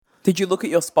Did you look at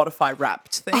your Spotify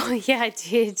Wrapped thing? Oh, yeah, I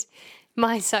did.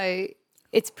 So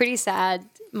it's pretty sad.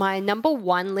 My number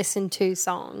one listened to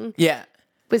song Yeah.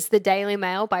 was The Daily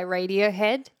Mail by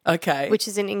Radiohead, Okay. which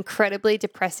is an incredibly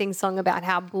depressing song about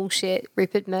how bullshit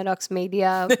Rupert Murdoch's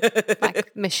media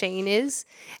machine is.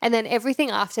 And then everything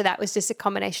after that was just a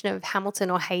combination of Hamilton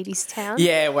or Hadestown.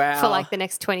 Yeah, wow. For the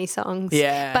next 20 songs.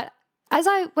 Yeah. But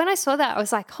when I saw that, I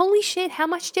was like, holy shit, how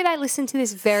much did I listen to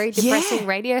this very depressing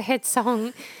Radiohead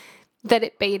song that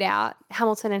it beat out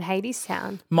Hamilton and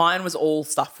Hadestown? Mine was all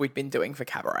stuff we'd been doing for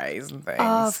cabarets and things.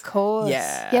 Oh, of course.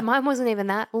 Yeah. Yeah, mine wasn't even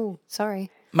that. Oh,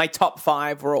 sorry. My top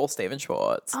 5 were all Stephen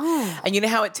Schwartz. Oh. And you know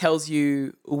how it tells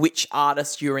you which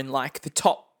artist you're in the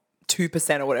top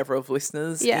 2% or whatever of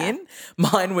listeners in?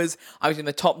 Mine was, I was in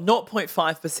the top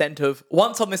 0.5% of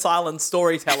Once on This Island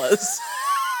storytellers.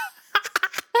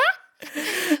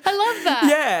 I love that.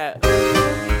 Yeah.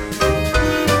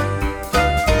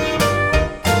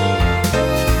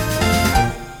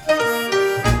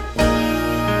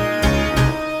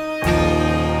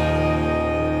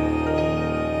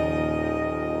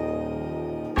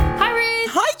 Hi,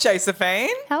 Ruth. Hi, Josephine.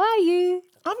 How are you?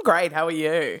 I'm great. How are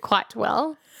you? Quite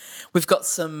well. We've got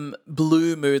some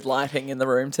blue mood lighting in the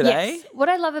room today. Yes. What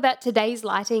I love about today's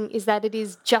lighting is that it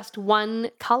is just one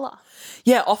colour.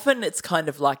 Yeah, often it's kind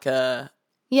of like a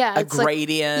It's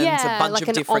gradient, a bunch like of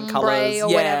an different ombre colours. or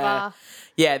whatever.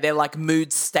 Yeah, they're like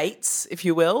mood states, if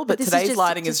you will. But This is today's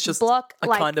lighting is just block, a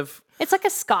kind of... It's like a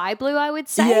sky blue, I would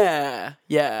say.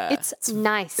 Yeah. It's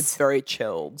nice. It's very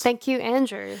chilled. Thank you,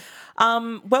 Andrew.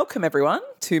 Welcome, everyone,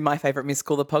 to My Favourite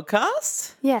Musical, the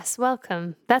podcast. Yes,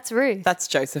 welcome. That's Ruth. That's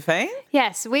Josephine.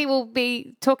 Yes, we will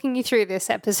be talking you through this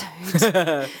episode.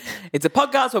 It's a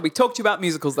podcast where we talk to you about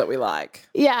musicals that we like.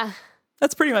 Yeah,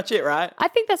 That's pretty much it, right? I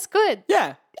think that's good.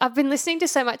 Yeah. I've been listening to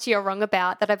so much You're Wrong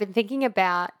About that I've been thinking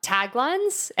about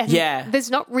taglines. And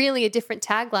there's not really a different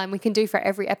tagline we can do for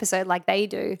every episode like they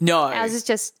do. No. Ours is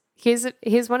just,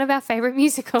 here's one of our favourite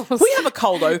musicals. We have a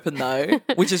cold open, though,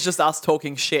 which is just us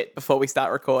talking shit before we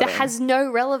start recording. that has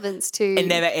no relevance to... and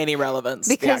never any relevance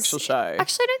to the actual show.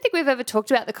 Actually, I don't think we've ever talked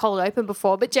about the cold open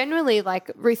before, but generally,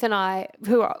 Ruth and I,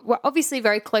 we're obviously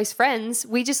very close friends,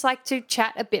 we just like to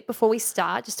chat a bit before we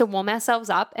start, just to warm ourselves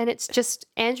up, and it's just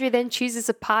Andrew then chooses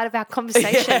a part of our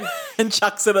conversation. And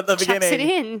chucks it at the beginning. Chucks it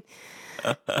in.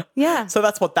 Yeah. So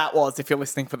that's what that was if you're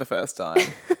listening for the first time.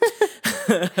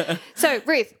 So,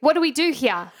 Ruth, what do we do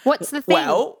here? What's the thing?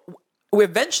 Well,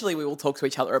 eventually we will talk to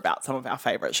each other about some of our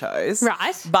favourite shows.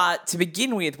 Right. But to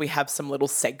begin with, we have some little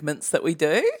segments that we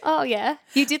do. Oh, yeah.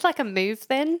 You did like a move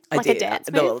then? I like did a dance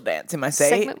the move? little dance in my seat.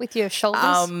 Segment with your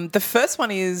shoulders? The first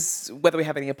one is whether we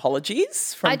have any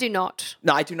apologies. I do not.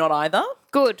 No, I do not either.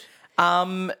 Good.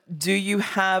 Do you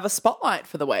have a spotlight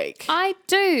for the week? I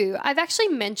do. I've actually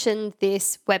mentioned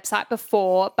this website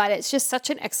before, but it's just such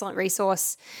an excellent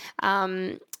resource.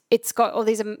 It's got all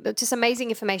these just amazing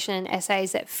information and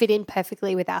essays that fit in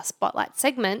perfectly with our Spotlight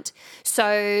segment.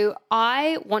 So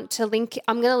I'm going to link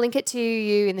it to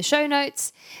you in the show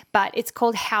notes, but it's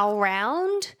called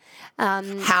HowlRound.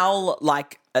 Howl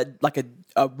like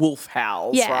a wolf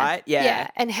howls, right? Yeah.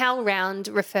 And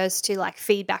HowlRound refers to like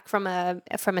feedback from a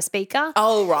speaker.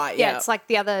 Oh, right. Yeah. It's like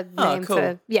the other name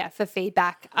cool. for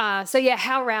feedback.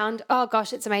 HowlRound. Oh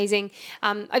gosh, it's amazing.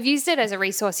 I've used it as a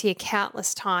resource here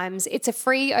countless times. It's a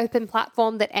free open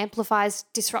platform that amplifies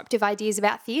disruptive ideas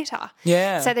about theatre.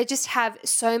 Yeah. So they just have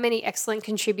so many excellent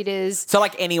contributors. So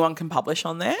like anyone can publish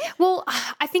on there? Well,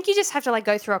 I think you just have to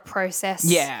go through a process.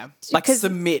 Yeah. Like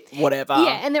submit whatever.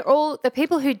 Yeah, and the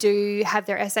people who do have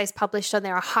their essays published on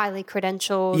there are highly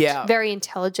credentialed, very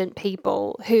intelligent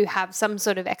people who have some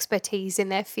sort of expertise in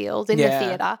their field, in the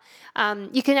theatre.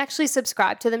 You can actually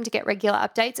subscribe to them to get regular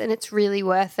updates, and it's really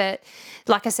worth it.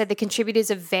 Like I said, the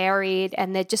contributors are varied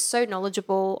and they're just so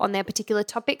knowledgeable on their particular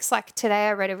topics. Like today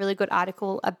I read a really good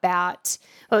article about,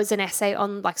 it was an essay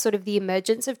on sort of the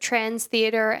emergence of trans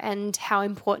theatre and how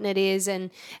important it is, and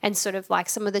sort of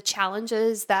some of the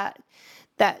challenges that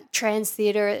trans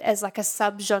theatre as a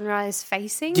subgenre is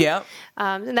facing. Yeah.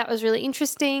 And that was really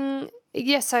interesting.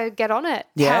 Yeah, so get on it.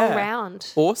 Yeah.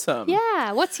 HowlRound. Awesome.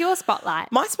 Yeah. What's your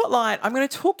spotlight? My spotlight, I'm going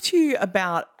to talk to you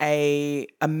about a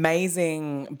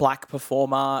amazing Black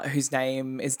performer whose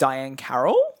name is Diane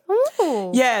Carroll.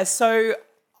 Ooh. Yeah, so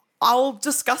I'll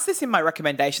discuss this in my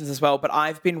recommendations as well, but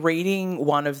I've been reading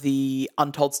one of the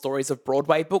Untold Stories of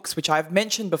Broadway books, which I've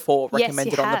mentioned before,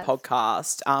 recommended on the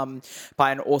podcast,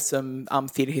 by an awesome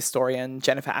theatre historian,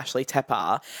 Jennifer Ashley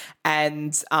Tepper.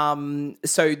 And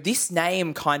so this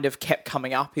name kind of kept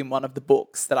coming up in one of the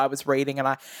books that I was reading, and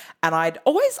I'd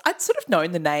sort of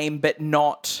known the name, but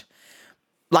not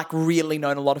like really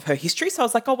known a lot of her history. So I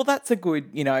was like, oh, well, that's a good,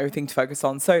 you know, thing to focus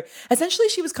on. So essentially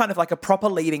she was kind of like a proper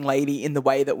leading lady in the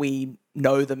way that we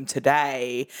know them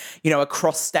today, you know,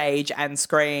 across stage and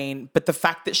screen. But the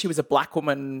fact that she was a black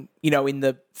woman, you know, in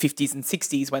the 50s and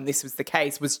 60s when this was the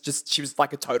case was just, she was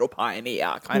like a total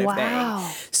pioneer kind of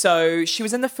thing. So she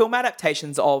was in the film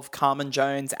adaptations of Carmen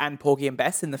Jones and Porgy and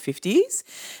Bess in the 50s.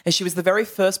 And she was the very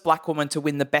first black woman to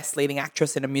win the Best Leading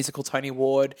Actress in a Musical Tony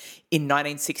Award in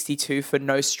 1962 for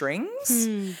No Strings.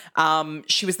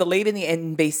 She was the lead in the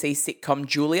NBC sitcom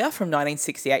Julia from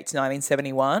 1968 to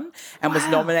 1971 and was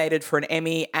nominated for an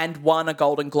Emmy and won a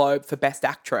Golden Globe for Best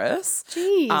Actress,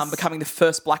 becoming the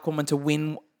first black woman to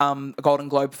win a Golden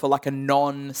Globe for like a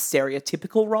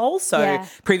non-stereotypical role. So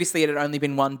previously it had only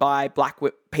been won by black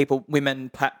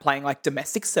women playing like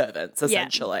domestic servants,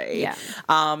 essentially.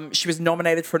 She was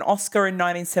nominated for an Oscar in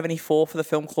 1974 for the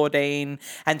film Claudine,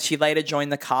 and she later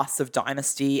joined the casts of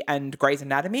Dynasty and Grey's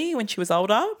Anatomy when she was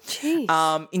older.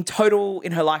 In total,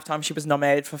 in her lifetime, she was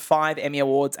nominated for 5 Emmy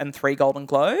Awards and 3 Golden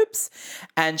Globes.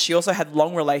 And she also had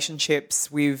long relationships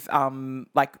with,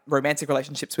 like romantic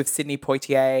relationships with Sidney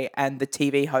Poitier and the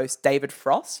TV host David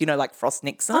Frost, you know, like Frost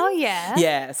Nixon. Oh, yeah.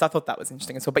 Yeah, so I thought that was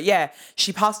interesting as well. But yeah,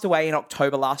 she passed away in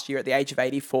October last year at the age of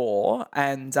 84.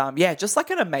 And yeah, just like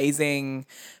an amazing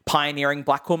pioneering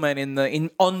black woman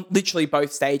on literally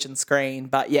both stage and screen.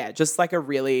 But yeah, just like a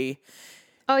really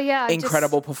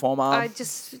incredible performer. I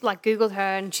just like Googled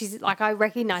her and she's like, I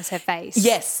recognize her face.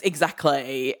 Yes,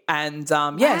 exactly. And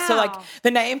so like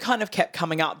the name kind of kept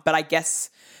coming up, but I guess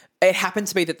it happened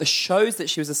to be that the shows that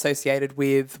she was associated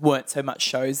with weren't so much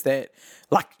shows that,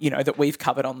 like, you know, that we've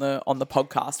covered on the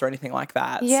podcast or anything like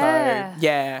that. Yeah. So,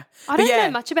 yeah. I don't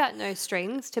know much about No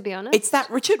Strings, to be honest. It's that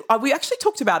Richard, we actually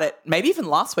talked about it maybe even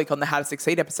last week on the How to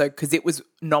Succeed episode because it was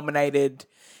nominated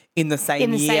in the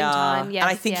same year. Same time, yes. And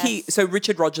I think so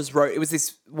Richard Rogers it was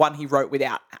this one he wrote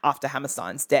after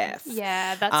Hammerstein's death.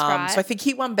 Yeah, that's right. So I think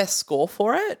he won Best Score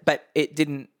for it, but it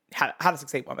didn't. How to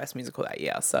Succeed won Best Musical that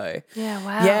year. So yeah,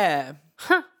 wow. Yeah.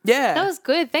 Huh. Yeah. That was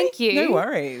good. Thank you. No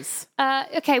worries.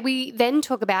 Okay, we then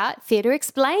talk about Theatre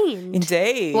Explained.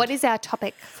 Indeed. What is our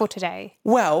topic for today?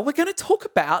 Well, we're going to talk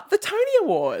about the Tony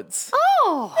Awards.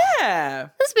 Oh. Yeah.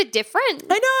 That's a bit different.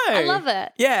 I know. I love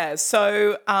it. Yeah.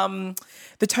 So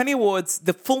the Tony Awards,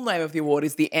 the full name of the award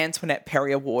is the Antoinette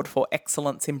Perry Award for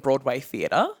Excellence in Broadway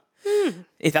Theatre.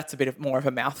 That's a bit more of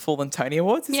a mouthful than Tony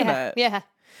Awards, isn't it? Yeah.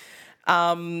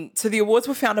 So the awards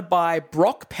were founded by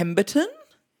Brock Pemberton.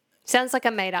 Sounds like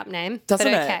a made-up name, doesn't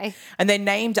but it? Okay. And they're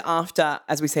named after,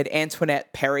 as we said,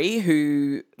 Antoinette Perry,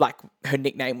 who, like, her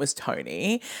nickname was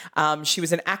Tony. She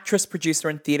was an actress, producer,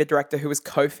 and theatre director who was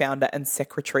co-founder and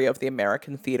secretary of the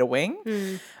American Theatre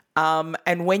Wing.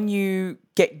 And when you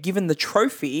get given the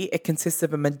trophy, it consists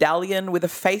of a medallion with a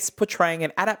face portraying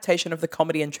an adaptation of the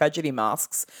comedy and tragedy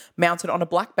masks mounted on a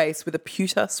black base with a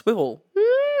pewter swivel.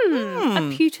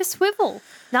 A pewter swivel.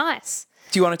 Nice.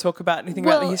 Do you want to talk about anything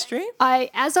about the history?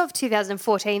 As of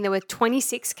 2014, there were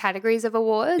 26 categories of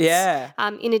awards. Yeah.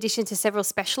 In addition to several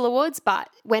special awards. But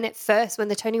when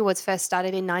the Tony Awards first started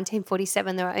in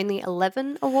 1947, there were only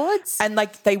 11 awards. And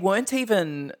like they weren't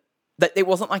even that it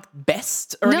wasn't like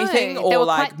best or anything or they were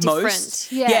like quite most.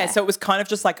 Different. Yeah. So it was kind of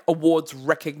just like awards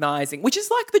recognizing, which is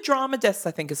like the drama desks,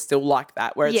 I think, is still like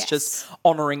that, where it's just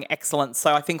honoring excellence.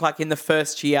 So I think like in the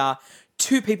first year,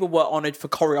 2 people were honoured for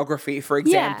choreography, for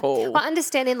example. Yeah. Well,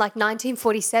 understanding like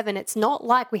 1947, it's not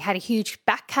like we had a huge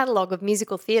back catalogue of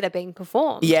musical theatre being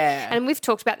performed. Yeah. And we've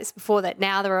talked about this before, that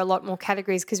now there are a lot more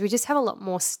categories because we just have a lot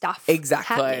more stuff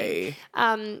Exactly.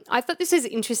 happening. I thought this is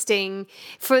interesting.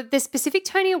 For the specific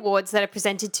Tony Awards that are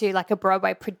presented to like a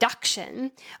Broadway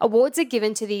production, awards are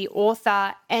given to the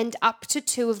author and up to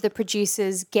 2 of the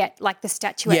producers get like the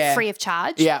statuette free of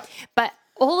charge. Yeah. But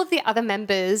all of the other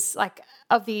members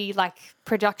of the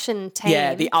production team.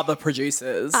 Yeah, the other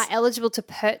producers are eligible to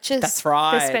purchase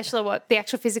the special award, the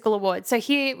actual physical award. So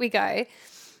here we go.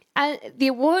 The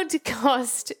award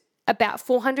cost about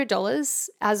 $400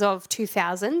 as of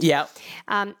 2000. Yeah.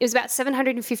 It was about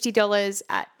 $750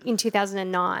 in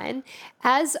 2009.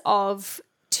 As of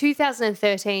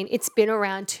 2013, it's been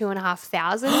around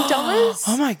 $2,500.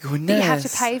 Oh my goodness. That you have to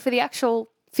pay for the actual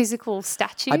physical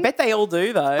statue. I bet they all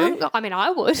do though. I mean,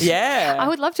 I would. Yeah. I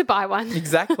would love to buy one.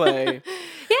 Exactly.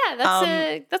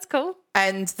 Yeah, that's cool.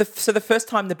 And so the first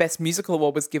time the Best Musical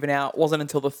Award was given out wasn't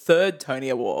until the third Tony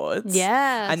Awards.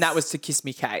 Yes. And that was to Kiss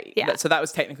Me Kate. Yeah. So that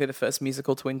was technically the first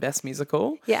musical to win Best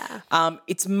Musical. Yeah.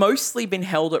 It's mostly been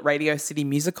held at Radio City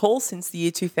Music Hall since the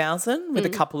year 2000, with a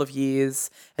couple of years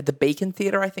at the Beacon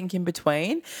Theatre, I think, in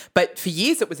between. But for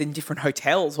years it was in different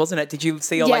hotels, wasn't it? Did you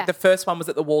see, like, the first one was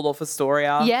at the Waldorf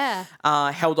Astoria. Yeah.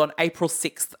 Held on April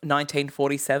 6th,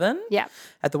 1947. Yeah.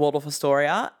 At the Waldorf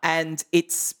Astoria. And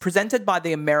it's presented by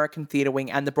the American Theatre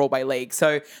Wing and the Broadway League.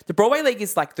 So the Broadway League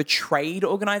is like the trade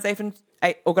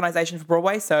organisation for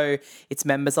Broadway. So its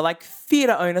members are like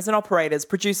theatre owners and operators,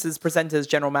 producers, presenters,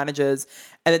 general managers.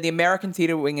 And then the American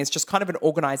Theatre Wing is just kind of an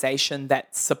organisation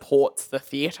that supports the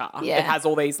theatre. Yeah. It has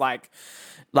all these like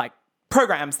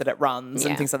programs that it runs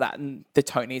and things like that. And the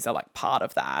Tonys are like part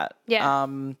of that. Yeah.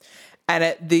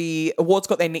 And the awards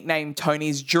got their nickname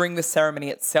Tonys during the ceremony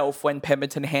itself, when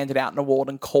Pemberton handed out an award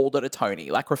and called it a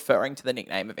Tony, like referring to the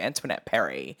nickname of Antoinette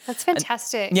Perry. That's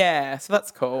fantastic. So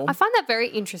that's cool. I find that very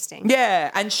interesting. Yeah.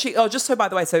 And just so by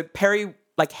the way, so Perry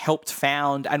like helped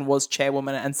found and was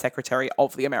chairwoman and secretary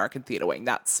of the American Theatre Wing.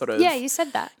 That's sort of... Yeah, you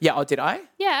said that. Yeah, did I?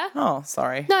 Yeah. Oh,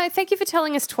 sorry. No, thank you for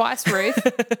telling us twice, Ruth.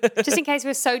 Just in case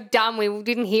we're so dumb we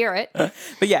didn't hear it.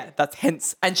 But yeah, that's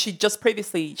hence. And she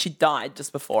died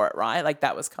just before it, right? Like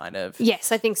that was kind of...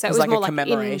 Yes, I think so. It was like more a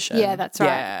commemoration. Yeah, that's right.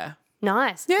 Yeah.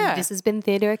 Nice. Yeah. This has been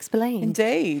Theatre Explained.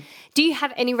 Indeed. Do you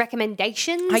have any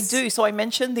recommendations? I do. So I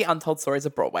mentioned the Untold Stories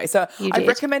of Broadway. So I've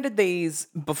recommended these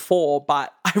before,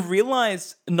 but I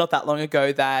realised not that long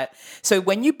ago that, so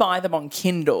when you buy them on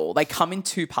Kindle, they come in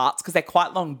two parts because they're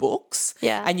quite long books.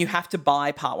 Yeah. And you have to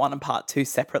buy part 1 and part 2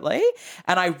 separately.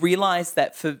 And I realised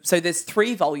that so there's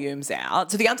 3 volumes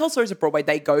out. So the Untold Stories of Broadway,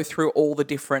 they go through all the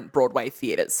different Broadway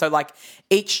theatres. So like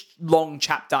each long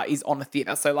chapter is on a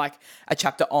theatre. So like a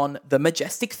chapter on the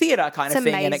Majestic Theatre kind of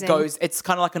thing. Amazing. And it's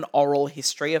kind of like an oral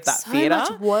history of that theatre.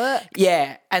 So much work.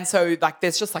 Yeah. And so like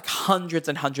there's just like hundreds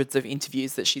and hundreds of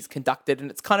interviews that she's conducted, and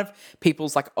it's kind of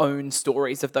people's like own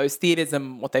stories of those theatres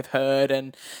and what they've heard,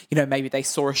 and you know, maybe they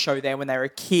saw a show there when they were a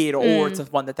kid, or it's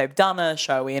one that they've done a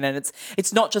show in, and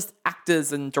it's not just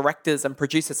actors and directors and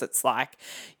producers. It's like,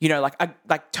 you know,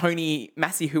 like Tony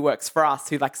Massey, who works for us,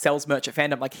 who like sells merch at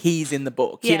Fandom, like he's in the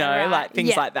book, you know, right. like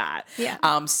things like that.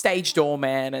 Yeah. Stage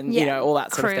doorman and you know, all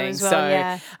that sort of thing.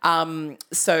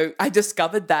 So I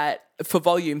discovered that for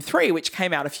volume 3, which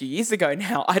came out a few years ago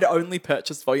now, I'd only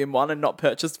purchased volume 1 and not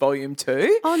purchased volume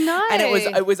 2. Oh no. And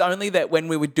it was only that when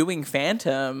we were doing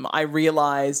Phantom, I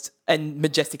realised, and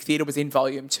Majestic Theatre was in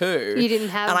volume 2. You didn't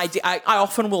have... And I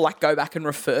often will like go back and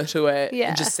refer to it Yeah.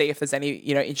 and just see if there's any,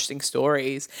 you know, interesting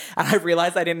stories. And I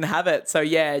realised I didn't have it. So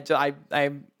yeah,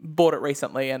 I bought it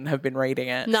recently and have been reading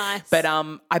it. Nice. But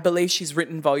I believe she's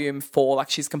written volume 4, like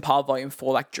she's compiled volume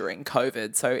 4 like during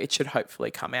COVID. So it should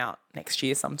hopefully come out next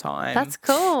year sometime. That's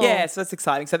cool. Yeah, so that's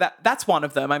exciting. So that's one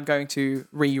of them. I'm going to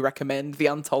recommend the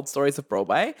Untold Stories of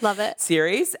Broadway. Love it.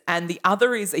 Series. And the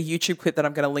other is a YouTube clip that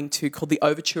I'm going to link to called The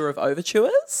Overture of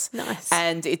Overtures. Nice.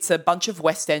 And it's a bunch of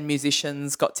West End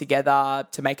musicians got together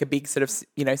to make a big sort of,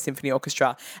 you know, symphony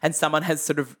orchestra. And someone has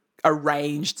sort of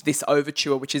arranged this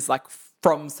overture, which is like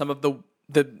from some of the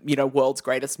you know, world's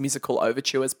greatest musical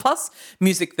overtures, plus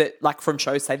music that like from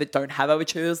shows, say, that don't have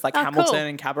overtures, like Hamilton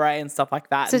and Cabaret and stuff like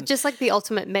that. So it's just like the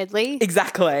ultimate medley.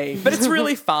 Exactly. But it's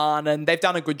really fun and they've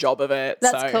done a good job of it.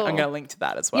 That's so cool. I'm going to link to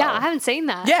that as well. Yeah, I haven't seen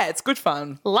that. Yeah, it's good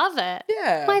fun. Love it.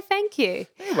 Yeah. Why, thank you.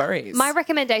 No worries. My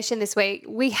recommendation this week,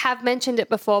 we have mentioned it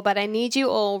before, but I need you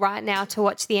all right now to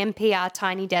watch the NPR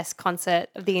Tiny Desk concert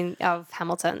of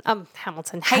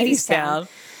Hadestown.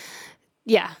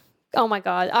 Yeah. Oh my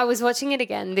God. I was watching it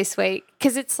again this week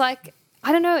because it's like,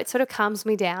 I don't know, it sort of calms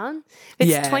me down.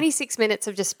 It's 26 minutes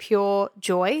of just pure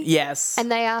joy. Yes.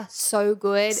 And they are so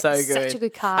good. So good. Such a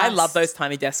good cast. I love those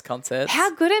Tiny Desk concerts.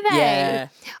 How good are they? Yeah.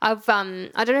 I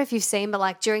don't know if you've seen, but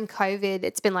like during COVID,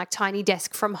 it's been like Tiny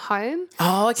Desk from home.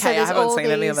 Oh, okay. So I haven't seen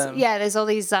any of them. Yeah, there's all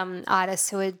these artists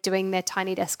who are doing their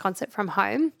Tiny Desk concert from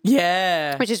home.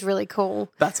 Yeah. Which is really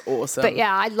cool. That's awesome. But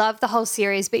yeah, I love the whole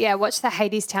series. But yeah, watch the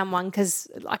Hadestown one because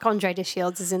like Andre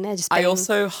DeShields is in there. I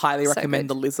also highly recommend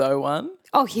the Lizzo one.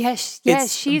 Oh, yes,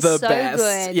 she's the so best.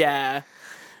 good. Yeah.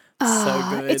 So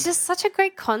good. It's just such a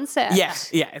great concept. Yeah,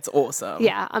 it's awesome.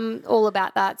 Yeah, I'm all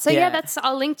about that. So yeah,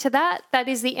 I'll link to that. That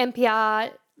is the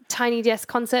NPR Tiny Desk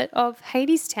concert of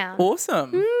Hadestown.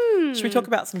 Awesome. Should we talk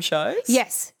about some shows?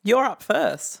 Yes. You're up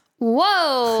first.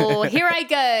 Whoa, here I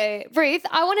go. Ruth,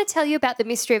 I want to tell you about The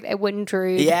Mystery of Edwin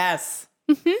Drood. Yes.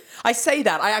 I say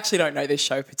that. I actually don't know this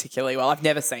show particularly well. I've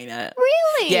never seen it.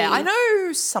 Really? Yeah, I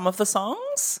know some of the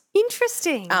songs.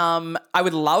 Interesting. I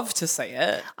would love to see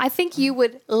it. I think you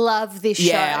would love this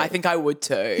show. Yeah, I think I would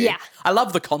too. Yeah. I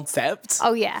love the concept.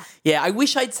 Oh, yeah. Yeah, I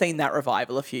wish I'd seen that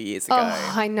revival a few years ago.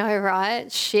 Oh, I know,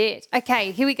 right? Shit.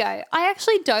 Okay, here we go. I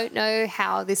actually don't know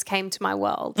how this came to my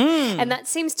world. And that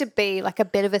seems to be like a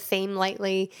bit of a theme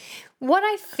lately. What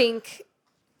I think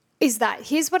is that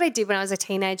here's what I did when I was a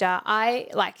teenager. I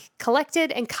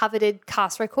collected and coveted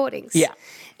cast recordings. Yeah.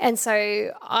 And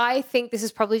so I think this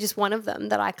is probably just one of them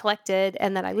that I collected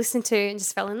and that I listened to and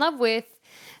just fell in love with.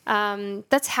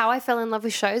 That's how I fell in love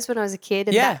with shows when I was a kid.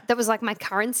 And that was like my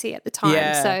currency at the time.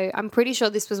 Yeah. So I'm pretty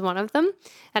sure this was one of them.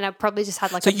 And I probably just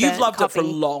had like so a you've loved copy. it for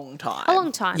a long time. A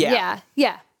long time. Yeah.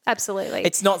 Absolutely.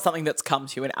 It's not something that's come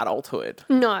to you in adulthood.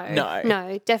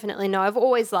 No, definitely no. I've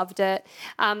always loved it.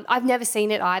 I've never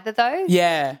seen it either though.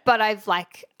 Yeah. But I've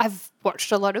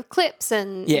watched a lot of clips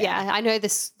and I know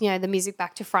this, the music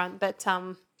back to front, but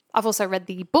I've also read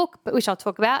the book, which I'll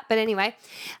talk about. But anyway,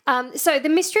 so The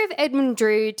Mystery of Edwin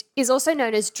Drood is also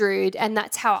known as Drood, and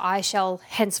that's how I shall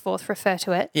henceforth refer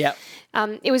to it. Yeah.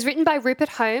 It was written by Rupert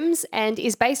Holmes and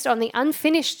is based on the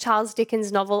unfinished Charles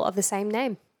Dickens novel of the same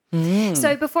name.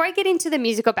 So before I get into the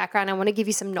musical background, I want to give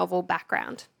you some novel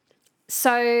background.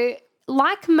 So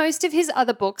like most of his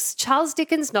other books, Charles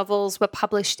Dickens' novels were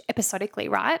published episodically,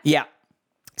 right? Yeah.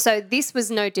 So this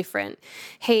was no different.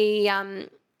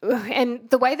 And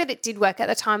the way that it did work at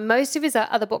the time, most of his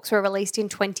other books were released in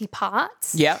 20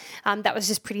 parts. Yeah. That was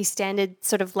just pretty standard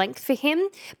sort of length for him.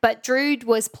 But Drood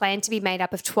was planned to be made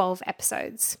up of 12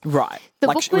 episodes. Right. The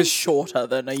book was shorter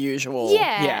than a usual.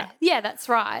 Yeah, that's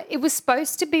right. It was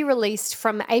supposed to be released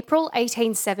from April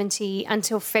 1870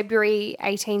 until February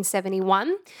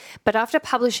 1871. But after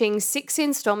publishing 6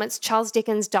 installments, Charles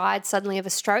Dickens died suddenly of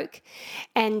a stroke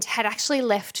and had actually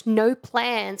left no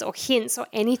plans or hints or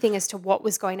anything as to what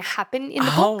was going to happen in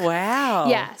the book. Oh, wow.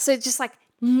 Yeah, so just like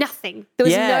nothing. There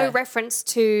was no reference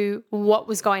to what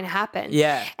was going to happen.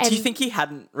 Yeah. And do you think he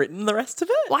hadn't written the rest of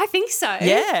it? Well, I think so.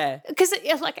 Yeah. Because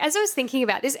as I was thinking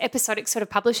about this episodic sort of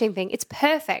publishing thing, it's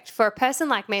perfect for a person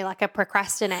like me, like a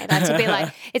procrastinator, to be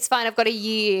like, it's fine, I've got a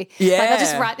year. Yeah. Like, I'll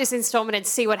just write this installment and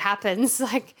see what happens.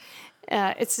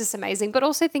 It's just amazing. But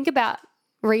also think about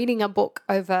reading a book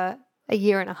over a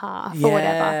year and a half or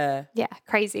whatever. Yeah,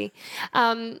 crazy.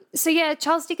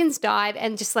 Charles Dickens died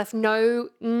and just left no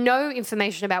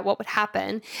information about what would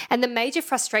happen. And the major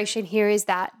frustration here is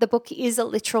that the book is a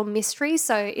literal mystery.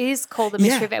 So it is called The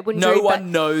Mystery of Edwin Drood. No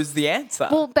one knows the answer.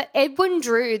 Well, but Edwin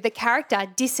Drood, the character,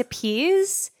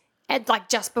 disappears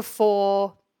just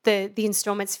before the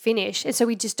installments finish, and so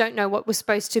we just don't know what was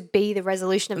supposed to be the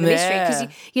resolution of the mystery, because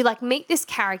you meet this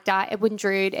character Edwin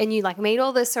Drood and you meet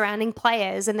all the surrounding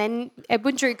players, and then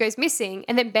Edwin Drood goes missing,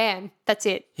 and then bam, that's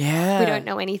it. We don't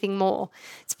know anything more.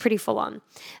 It's pretty full on.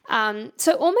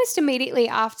 So almost immediately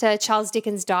after Charles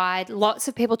Dickens died, lots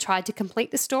of people tried to complete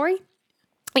the story,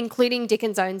 including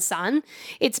Dickens' own son.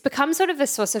 It's become sort of a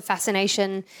source of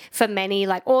fascination for many,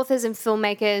 authors and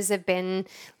filmmakers. There have been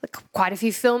quite a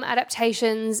few film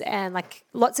adaptations and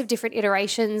lots of different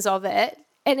iterations of it.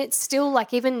 And it's still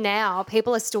even now,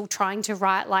 people are still trying to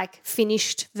write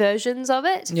finished versions of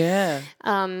it. Yeah.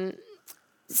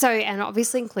 And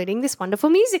obviously including this wonderful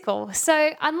musical.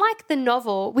 So unlike the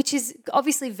novel, which is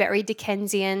obviously very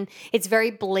Dickensian, it's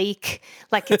very bleak.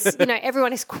 It's,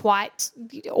 everyone is quite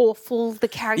awful. The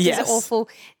characters are awful.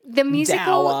 The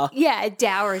musical. Dour. Yeah,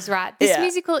 dour is right. This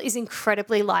musical is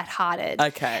incredibly lighthearted.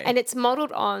 Okay. And it's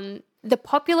modelled on the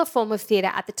popular form of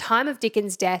theatre at the time of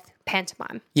Dickens' death,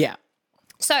 pantomime. Yeah.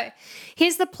 So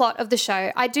here's the plot of the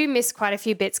show. I do miss quite a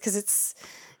few bits because it's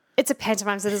a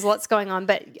pantomime, so there's lots going on,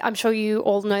 but I'm sure you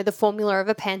all know the formula of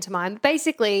a pantomime.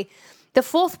 Basically, the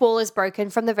fourth wall is broken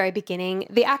from the very beginning.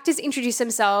 The actors introduce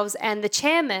themselves, and the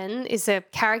chairman is a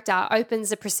character,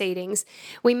 opens the proceedings.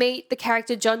 We meet the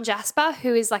character John Jasper,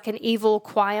 who is an evil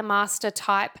choir master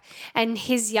type, and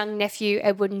his young nephew,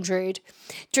 Edwin Drood.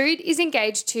 Drood is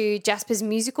engaged to Jasper's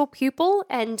musical pupil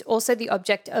and also the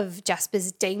object of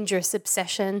Jasper's dangerous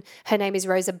obsession. Her name is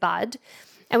Rosa Budd.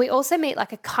 And we also meet a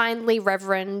kindly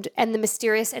reverend and the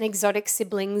mysterious and exotic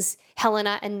siblings,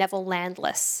 Helena and Neville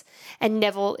Landless. And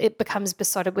Neville, it becomes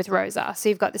besotted with Rosa. So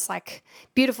you've got this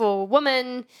beautiful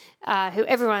woman who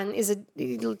everyone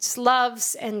just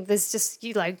loves. And there's just,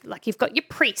 you've got your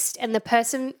priest and the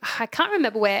person, I can't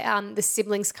remember where the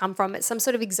siblings come from. It's some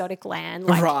sort of exotic land.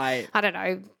 Right. I don't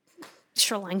know,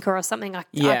 Sri Lanka or something. I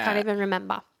can't even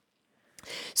remember.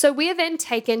 So we are then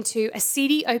taken to a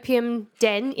seedy opium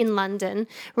den in London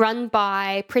run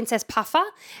by Princess Puffer,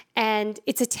 and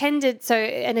it's attended, so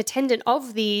an attendant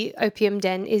of the opium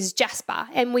den is Jasper,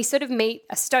 and we sort of meet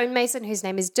a stonemason whose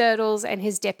name is Durdles and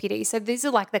his deputy. So these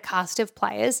are like the cast of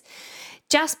players.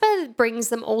 Jasper brings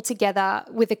them all together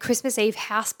with a Christmas Eve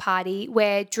house party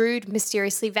where Drood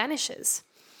mysteriously vanishes.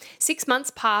 6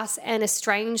 months pass and a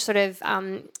strange sort of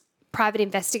private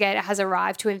investigator has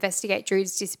arrived to investigate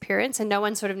Drood's disappearance, and no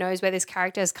one sort of knows where this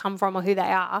character has come from or who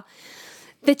they are.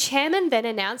 The chairman then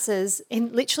announces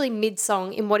in literally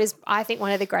mid-song, in what is, I think,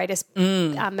 one of the greatest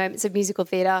moments of musical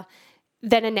theatre,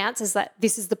 then announces that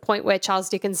this is the point where Charles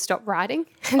Dickens stopped writing.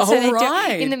 And so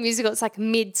in the musical, it's like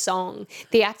mid-song.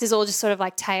 The actors all just sort of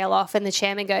like tail off, and the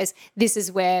chairman goes, this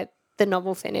is where the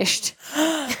novel finished,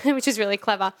 which is really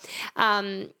clever.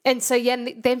 And so,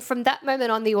 then from that moment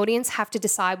on, the audience have to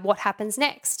decide what happens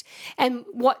next. And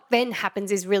what then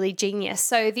happens is really genius.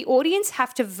 So the audience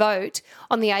have to vote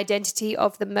on the identity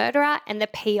of the murderer and the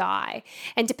PI.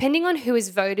 And depending on who is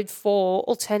voted for,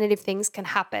 alternative things can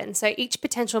happen. So each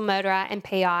potential murderer and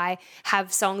PI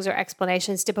have songs or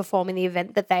explanations to perform in the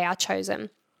event that they are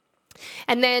chosen.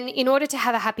 And then in order to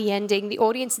have a happy ending, the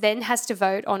audience then has to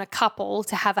vote on a couple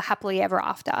to have a happily ever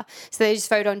after. So they just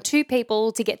vote on 2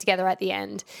 people to get together at the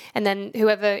end. And then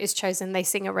whoever is chosen, they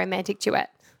sing a romantic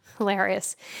duet.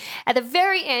 Hilarious. At the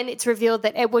very end, it's revealed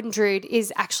that Edward Drood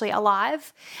is actually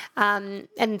alive. And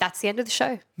that's the end of the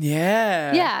show.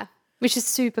 Yeah. Yeah, which is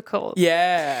super cool.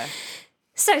 Yeah.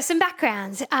 So some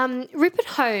background. Rupert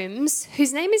Holmes,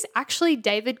 whose name is actually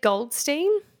David Goldstein.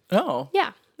 Oh.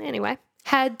 Yeah, anyway.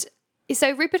 So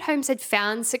Rupert Holmes had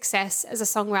found success as a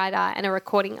songwriter and a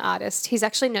recording artist. He's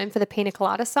actually known for the Pina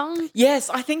Colada song. Yes,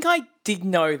 I think I did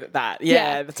know that.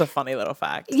 Yeah, that's a funny little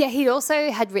fact. Yeah, he also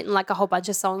had written like a whole bunch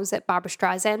of songs that Barbra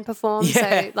Streisand performed.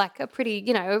 Yeah. So like a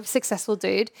pretty, successful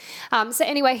dude. So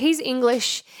anyway, he's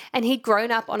English and he'd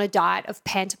grown up on a diet of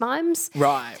pantomimes.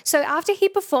 Right. So after he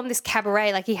performed this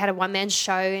cabaret, like he had a one-man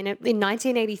show in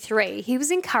 1983, he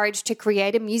was encouraged to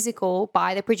create a musical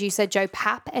by the producer Joe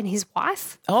Papp and his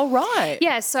wife. Oh, right.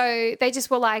 Yeah, so they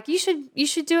just were like, you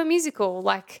should do a musical,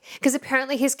 like, because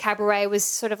apparently his cabaret was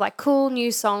sort of like cool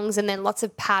new songs and then lots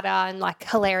of patter and like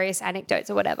hilarious anecdotes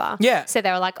or whatever. Yeah. So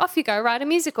they were like, off you go, write a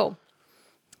musical.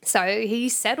 So he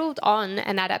settled on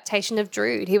an adaptation of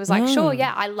Drood. He was like, sure,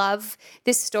 yeah, I love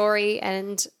this story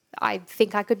and I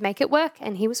think I could make it work.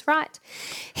 And he was right.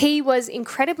 He was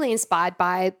incredibly inspired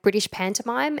by British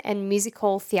pantomime and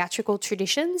musical theatrical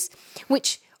traditions,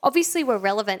 which obviously were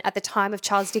relevant at the time of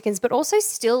Charles Dickens, but also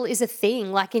still is a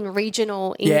thing, like in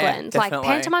regional England. Yeah, like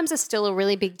pantomimes are still a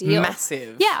really big deal.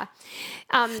 Massive. Yeah.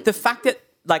 The fact that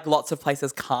like lots of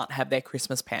places can't have their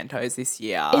Christmas pantos this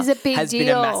year is a big has deal.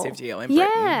 been a massive deal in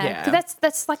Britain. Yeah.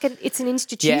 That's like it's an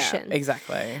institution. Yeah,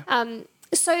 exactly.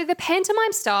 So the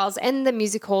pantomime styles and the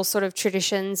musical sort of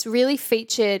traditions really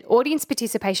featured audience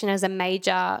participation as a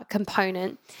major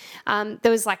component.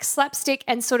 There was like slapstick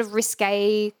and sort of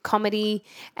risque comedy,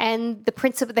 and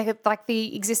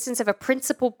the existence of a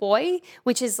principal boy,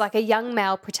 which is like a young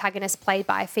male protagonist played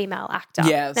by a female actor.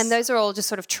 Yes. And those are all just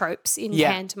sort of tropes in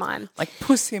pantomime. Like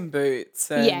Puss in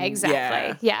Boots. And,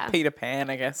 exactly. Yeah. Peter Pan,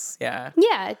 I guess. Yeah.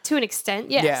 Yeah, to an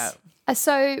extent, yes. Yeah.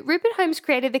 So Rupert Holmes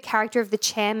created the character of the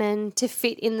chairman to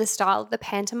fit in the style of the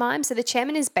pantomime. So the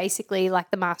chairman is basically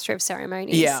like the master of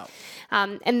ceremonies. Yeah.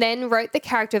 And then wrote the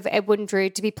character of Edward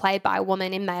Drood to be played by a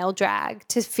woman in male drag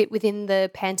to fit within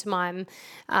the pantomime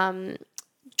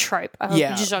trope or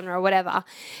genre or whatever.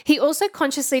 He also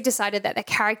consciously decided that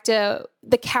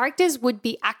the characters would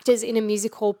be actors in a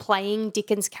musical playing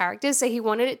Dickens characters. So he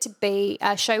wanted it to be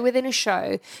a show within a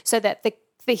show, so that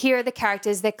here are the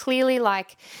characters. They're clearly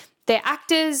like they're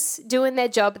actors doing their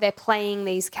job. They're playing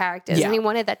these characters. Yeah. And he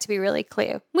wanted that to be really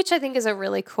clear, which I think is a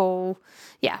really cool,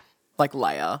 like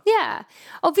layer. Yeah.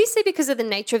 Obviously, because of the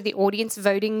nature of the audience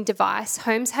voting device,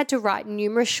 Holmes had to write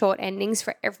numerous short endings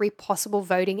for every possible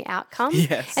voting outcome.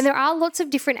 Yes. And there are lots of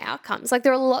different outcomes. Like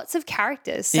there are lots of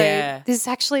characters. So this is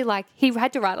actually like he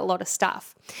had to write a lot of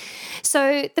stuff.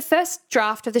 So the first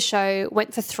draft of the show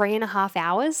went for 3.5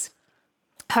 hours.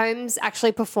 Holmes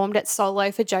actually performed it solo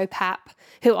for Joe Papp,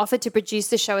 who offered to produce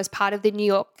the show as part of the New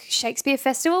York Shakespeare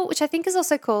Festival, which I think is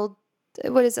also called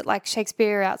what is it, like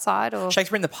Shakespeare Outside or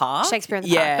Shakespeare in the Park? Shakespeare in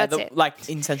the Park, that's it. Like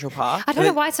in Central Park. I don't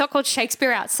know why it's not called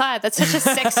Shakespeare Outside. That's such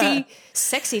a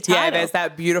sexy title. Yeah, there's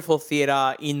that beautiful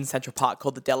theatre in Central Park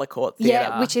called the Delacorte Theatre.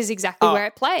 Yeah, which is exactly where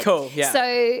it played. Cool, yeah.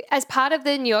 So as part of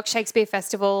the New York Shakespeare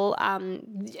Festival,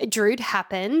 Drood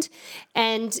happened,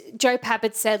 and Joe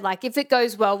Pappard said, like, if it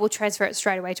goes well, we'll transfer it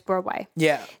straight away to Broadway.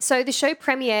 Yeah. So the show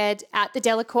premiered at the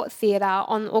Delacorte Theatre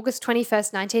on August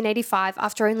 21st, 1985,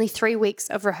 after only 3 weeks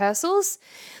of rehearsals.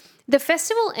 The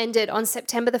festival ended on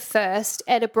September the 1st,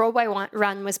 and a Broadway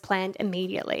run was planned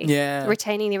immediately,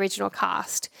 retaining the original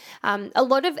cast. A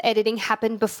lot of editing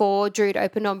happened before Drood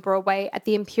opened on Broadway at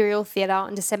the Imperial Theatre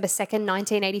on December 2nd,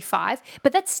 1985,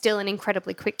 but that's still an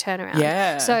incredibly quick turnaround.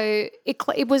 Yeah. So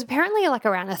it was apparently like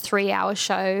around a 3-hour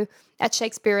show at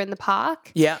Shakespeare in the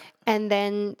Park. Yeah. And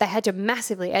then they had to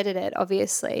massively edit it,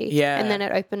 obviously. Yeah. And then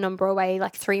it opened on Broadway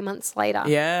like 3 months later.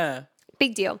 Yeah.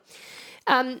 Big deal.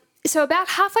 So about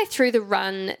halfway through the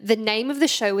run, the name of the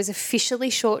show was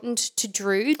officially shortened to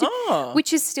Drood,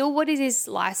 which is still what it is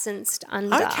licensed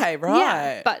under. Okay, right.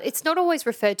 Yeah, but it's not always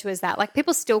referred to as that. Like,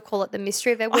 people still call it The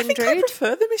Mystery of Edwin Drood. I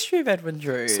prefer The Mystery of Edwin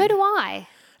Drood. So do I.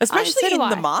 Especially in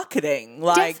the marketing.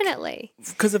 Like, definitely.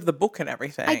 Because of the book and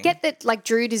everything. I get that, like,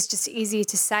 Drood is just easier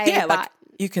to say, yeah, but... like,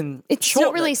 you can it's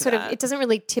not really it doesn't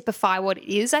really typify what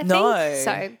it is, I think. No.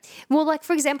 So, well, like,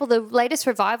 for example, the latest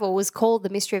revival was called The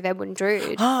Mystery of Edwin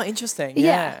Drood. Oh, interesting.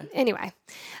 Yeah. Anyway,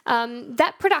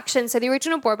 that production, so the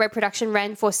original Broadway production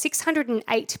ran for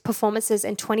 608 performances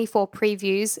and 24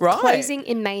 previews, closing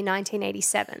in May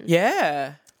 1987.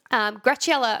 Yeah.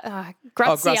 Graciela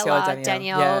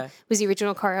Danielle was the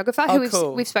original choreographer,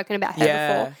 who we've spoken about her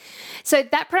before. So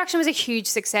that production was a huge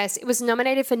success. It was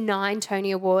nominated for 9 Tony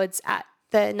Awards at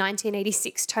the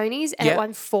 1986 Tonys, and it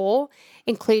won 4,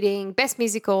 including Best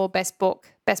Musical, Best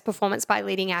Book, Best Performance by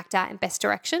Leading Actor, and Best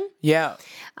Direction. Yeah.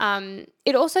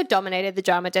 It also dominated the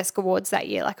Drama Desk Awards that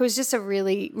year. Like, it was just a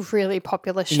really, really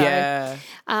popular show. Yeah.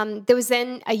 There was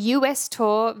then a US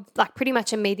tour, like, pretty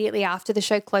much immediately after the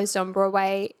show closed on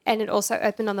Broadway, and it also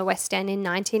opened on the West End in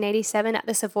 1987 at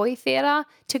the Savoy Theatre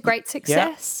to great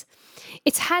success. Yeah.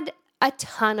 It's had a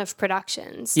ton of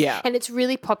productions. Yeah. And it's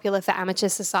really popular for amateur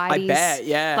societies. I bet,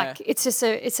 yeah. Like,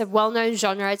 it's a well-known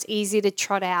genre. It's easy to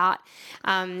trot out.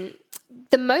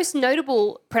 The most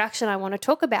notable production I want to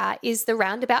talk about is the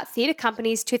Roundabout Theatre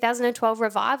Company's 2012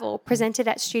 revival presented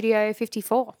at Studio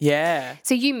 54. Yeah.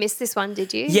 So you missed this one,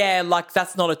 did you? Yeah, like,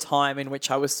 that's not a time in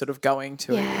which I was sort of going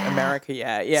to America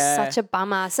yet. Yeah. Such a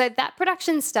bummer. So that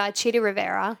production starred Chita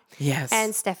Rivera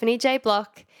and Stephanie J.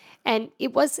 Block, and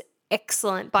it was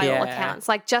excellent by all accounts,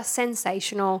 like, just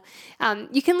sensational.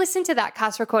 You can listen to that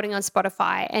cast recording on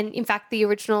Spotify, and in fact the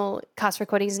original cast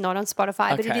recording is not on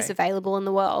Spotify, but it is available in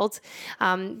the world.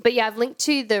 But yeah, I've linked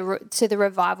to the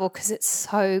revival because it's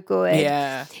so good.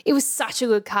 Yeah, it was such a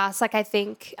good cast. Like, I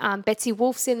think Betsy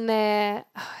Wolf's in there.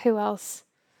 Who else?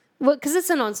 Well, because it's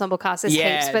an ensemble cast, there's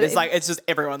heaps, but it's just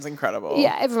everyone's incredible.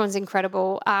 Yeah, everyone's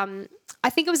incredible. I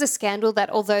think it was a scandal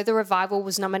that although the revival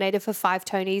was nominated for 5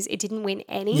 Tonys, it didn't win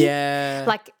any. Yeah.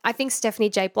 Like, I think Stephanie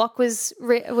J. Block was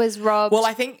robbed. Well,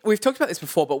 I think we've talked about this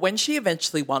before, but when she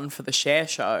eventually won for the Cher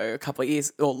show a couple of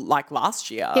years, or like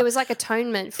last year. It was like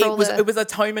atonement for It was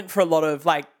atonement for a lot of,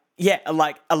 like,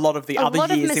 like a lot of the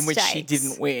other years in which she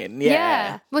didn't win.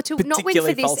 Yeah. Well, to not win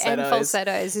for this and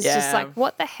falsettos is just like,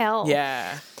 what the hell?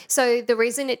 Yeah. So the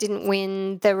reason it didn't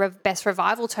win the Best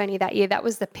Revival Tony that year, that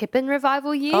was the Pippin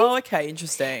revival year. Oh, okay.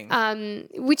 Interesting.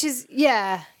 Which is,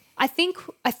 I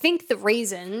think the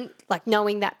reason, like,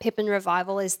 knowing that Pippin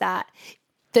revival is that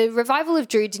the revival of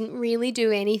Drood didn't really do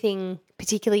anything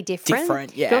particularly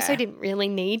different. Yeah. It also didn't really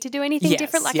need to do anything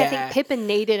different. Like, I think Pippin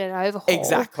needed an overhaul.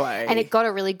 Exactly. And it got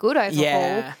a really good overhaul.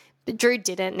 Yeah. But Drood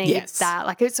didn't need that.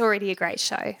 Like, it's already a great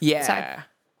show. Yeah. So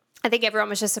I think everyone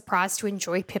was just surprised to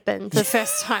enjoy Pippin for the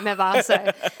first time ever.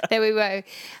 So there we were.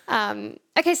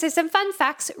 Okay, so some fun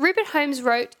facts. Rupert Holmes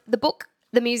wrote the book,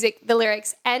 the music, the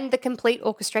lyrics, and the complete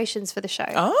orchestrations for the show.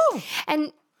 Oh.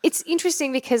 And it's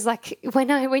interesting because, like,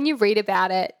 when you read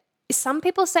about it, some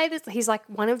people say that he's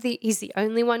the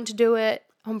only one to do it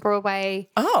on Broadway.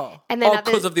 Oh. And then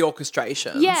because of the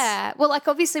orchestrations. Yeah. Well, like,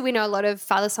 obviously we know a lot of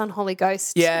Father, Son, Holy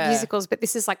Ghost musicals, but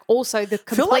this is, like, also the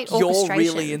complete orchestration. I feel like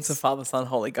you're really into Father, Son,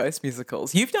 Holy Ghost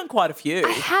musicals. You've done quite a few.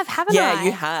 I have, haven't I? Yeah,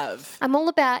 you have. I'm all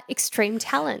about extreme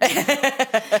talent.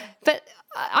 But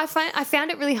I found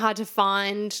it really hard to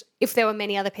find if there were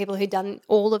many other people who'd done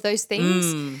all of those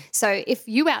things. So if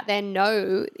you out there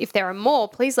know if there are more,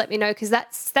 please let me know, because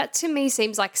that to me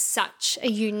seems like such a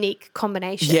unique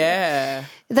combination. Yeah.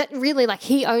 That really, like,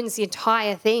 he owns the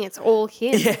entire thing. It's all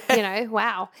him, you know,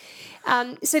 wow.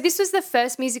 So this was the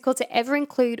first musical to ever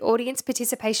include audience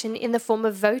participation in the form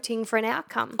of voting for an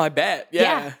outcome. I bet,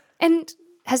 yeah. And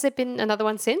has there been another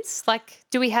one since? Like,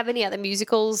 do we have any other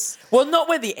musicals? Well, not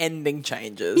where the ending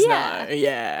changes, no.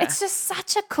 Yeah. It's just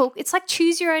such a cool, it's like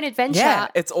Choose Your Own Adventure. Yeah,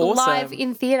 it's awesome. Live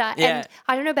in theatre. Yeah. And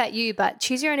I don't know about you, but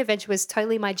Choose Your Own Adventure was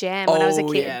totally my jam when I was a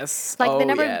kid. Yes. Like the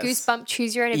number of Goosebump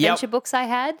Choose Your Own Adventure books I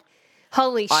had.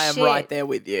 Holy shit. I am right there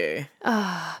with you.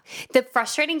 The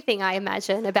frustrating thing I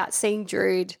imagine about seeing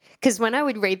Drood, because when I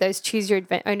would read those Choose Your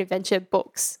Own Adventure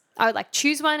books, I would like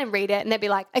choose one and read it, and they'd be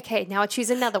like, okay, now I choose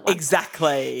another one.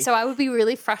 Exactly. So I would be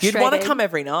really frustrated. You'd want to come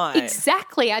every night.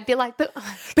 Exactly. I'd be like, but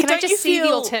can I just see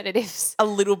the alternatives? A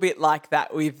little bit like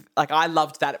that with, like, I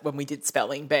loved that when we did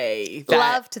Spelling Bee.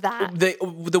 Loved that.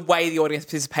 The way the audience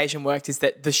participation worked is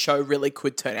that the show really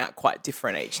could turn out quite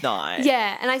different each night.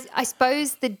 Yeah, and I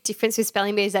suppose the difference with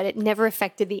Spelling Bee is that it never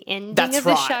affected the ending of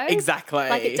the show. Exactly.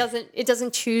 Like it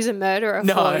doesn't choose a murderer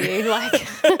for you.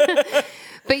 Like.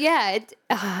 But yeah,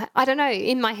 I don't know.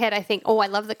 In my head, I think, I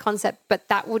love the concept, but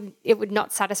it would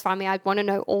not satisfy me. I'd want to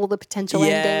know all the potential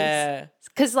endings.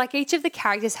 Because like each of the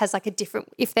characters has like a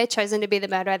different, if they're chosen to be the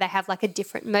murderer, they have like a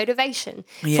different motivation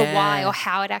for why or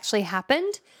how it actually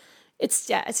happened. It's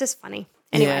just funny.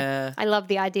 Anyway, I love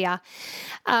the idea.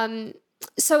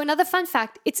 So another fun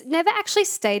fact, it's never actually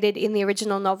stated in the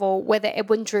original novel whether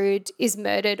Edwin Drood is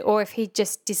murdered or if he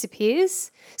just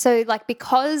disappears. So like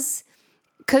because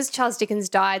Charles Dickens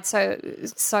died so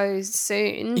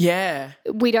soon,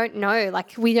 we don't know.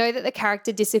 Like, we know that the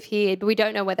character disappeared. We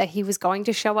don't know whether he was going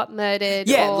to show up murdered.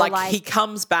 Yeah, or like he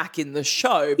comes back in the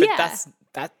show, but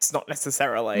that's not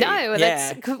necessarily. No,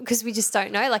 that's because we just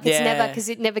don't know. Like, it's never, because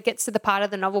it never gets to the part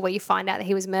of the novel where you find out that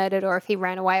he was murdered or if he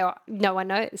ran away, or no one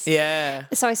knows. Yeah.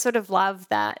 So I sort of love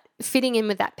that fitting in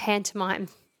with that pantomime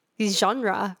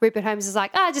genre. Rupert Holmes is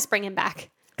like, just bring him back.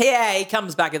 Yeah, he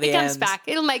comes back at the end. He comes back.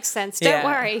 It'll make sense. Don't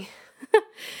worry.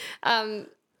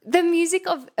 The music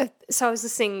of so I was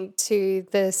listening to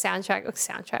the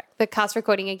the cast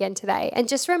recording again today, and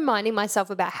just reminding myself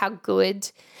about how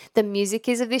good the music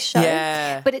is of this show.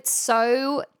 Yeah. But it's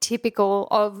so typical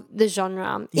of the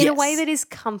genre in a way that is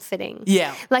comforting.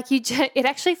 Yeah. Like it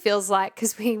actually feels like,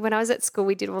 because when I was at school,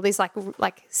 we did all these like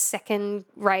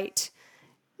second-rate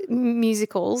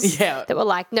musicals that were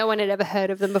like no one had ever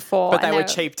heard of them before, but they were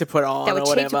cheap to put on. They were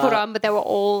cheap to put on, but they were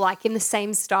all like in the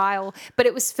same style. But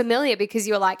it was familiar because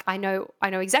you were like, I know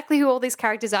exactly who all these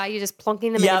characters are. You're just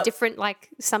plonking them in a different, like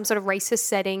some sort of racist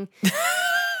setting.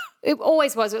 It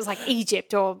always was. It was like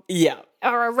Egypt or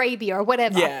Arabia or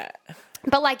whatever. Yeah.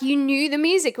 But like you knew the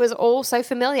music was all so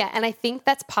familiar, and I think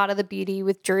that's part of the beauty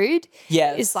with Drood.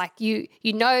 Yes. Is like you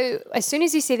know as soon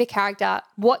as you see the character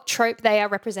what trope they are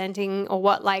representing or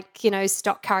what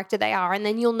stock character they are, and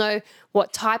then you'll know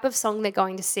what type of song they're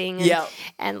going to sing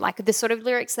and like the sort of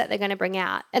lyrics that they're going to bring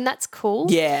out, and that's cool.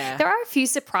 Yeah. There are a few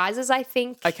surprises I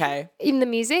think in the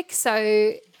music.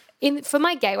 So for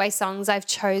my Gateway songs, I've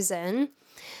chosen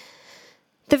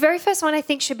the very first one. I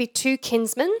think should be To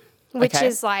Kinsman, which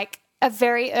is like a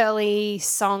very early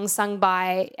song sung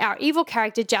by our evil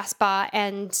character Jasper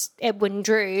and Edwin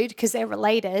Drood, because they're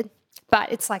related,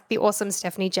 but it's like the awesome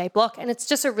Stephanie J. Block, and it's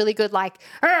just a really good like,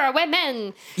 we're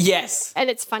men. Yes.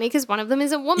 And it's funny because one of them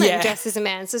is a woman dressed as a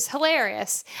man, so it's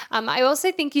hilarious. I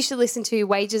also think you should listen to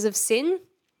Wages of Sin,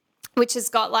 which has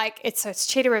got like, it's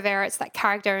Cheetah Rivera, it's that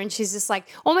character, and she's just like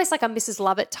almost like a Mrs.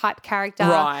 Lovett type character,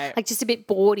 right? Like just a bit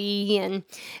bawdy, and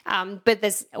but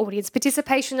there's audience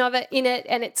participation in it,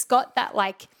 and it's got that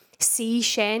like sea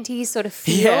shanty sort of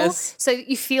feel. Yes. So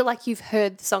you feel like you've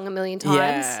heard the song a million times.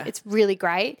 Yeah. It's really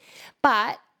great.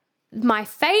 But my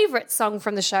favourite song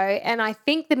from the show, and I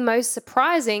think the most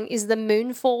surprising, is the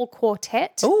Moonfall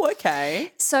Quartet. Oh,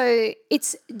 okay. So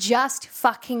it's just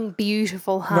fucking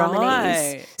beautiful harmonies.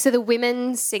 Right. So the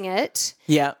women sing it.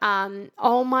 Yeah.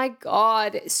 Oh my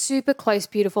God, super close,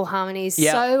 beautiful harmonies.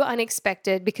 Yeah. So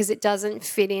unexpected because it doesn't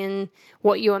fit in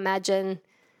what you imagine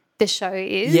the show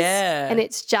is. Yeah. And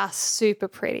it's just super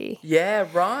pretty. Yeah,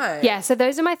 right. Yeah, so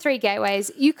those are my 3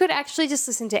 gateways. You could actually just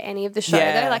listen to any of the show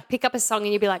though. Like pick up a song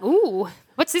and you'd be like, ooh,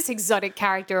 what's this exotic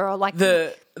character? Or like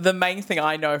the main thing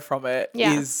I know from it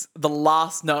is the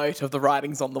last note of the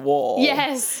writings on the wall.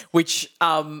 Yes. Which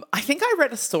I think I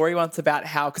read a story once about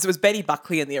how, because it was Betty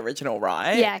Buckley in the original,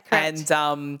 right? Yeah, correct.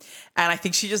 And I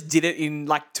think she just did it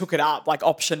took it up,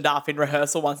 optioned up in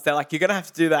rehearsal once. They're like, you're going to have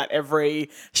to do that every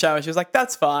show. And she was like,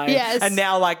 that's fine. Yes. And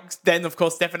now then of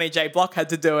course Stephanie J. Block had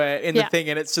to do it in the thing,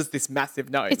 and it's just this massive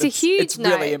note. It's a huge note.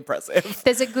 It's really impressive.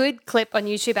 There's a good clip on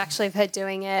YouTube actually of her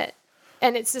doing it,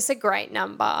 and it's just a great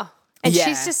number. And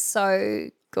she's just so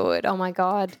good. Oh, my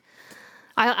God.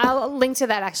 I'll link to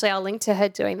that, actually. I'll link to her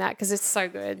doing that because it's so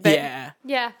good. But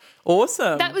yeah.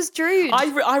 Awesome. That was Drood.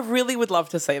 I really would love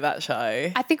to see that show.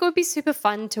 I think it would be super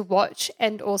fun to watch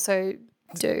and also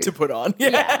do. To put on.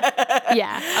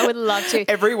 Yeah, I would love to.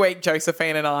 Every week,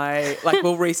 Josephine and I,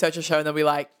 we'll research a show and they'll be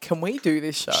like, can we do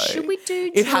this show? Should we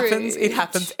do It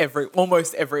happens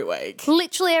almost every week.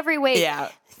 Literally every week. Yeah.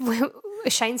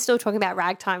 Shane's still talking about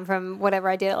Ragtime from whatever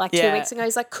I did 2 weeks ago.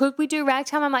 He's like, could we do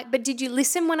Ragtime? I'm like, but did you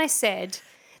listen when I said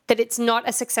that it's not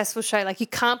a successful show? You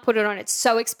can't put it on. It's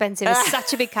so expensive. It's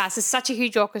such a big cast. It's such a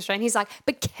huge orchestra. And he's like,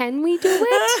 but can we do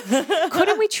it?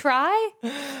 Couldn't we try?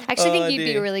 I actually think you'd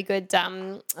be a really good,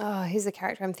 who's the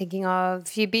character I'm thinking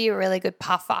of? You'd be a really good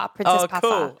Puffer, Princess Puffer.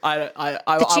 Cool.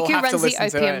 The chick who runs the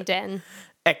opium den.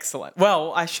 Excellent.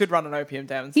 Well, I should run an opium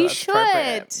den. So you that's should.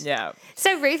 Appropriate. Yeah.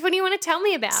 So, Ruth, what do you want to tell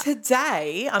me about?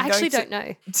 Today, I actually don't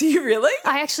know. Do you really?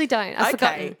 I actually don't. I've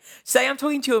forgotten. Today, I'm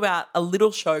talking to you about a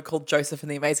little show called Joseph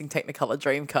and the Amazing Technicolor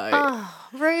Dreamcoat. Oh,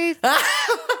 Ruth.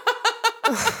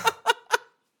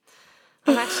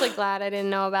 I'm actually glad I didn't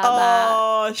know about that.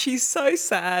 Oh, she's so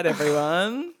sad,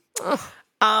 everyone.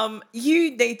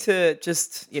 You need to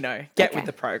just, get with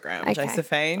the program,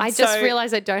 Josephine. I just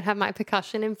realised I don't have my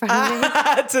percussion in front of me.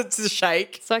 to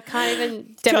shake. So I can't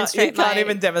even demonstrate You can't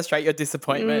even demonstrate your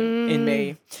disappointment in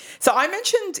me. So I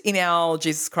mentioned in our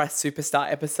Jesus Christ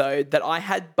Superstar episode that I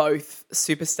had both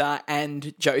Superstar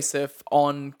and Joseph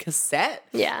on cassette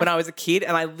when I was a kid,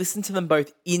 and I listened to them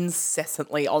both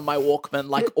incessantly on my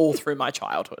Walkman, all through my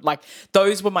childhood.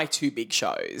 Those were my two big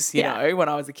shows, you know, when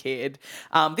I was a kid.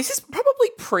 This is probably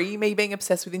pre me being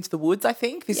obsessed with Into the Woods, I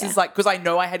think. This is because I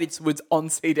know I had Into the Woods on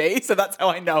CD, so that's how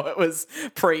I know it was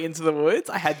pre Into the Woods.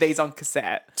 I had these on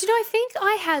cassette. Do you know, I think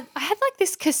I had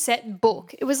this cassette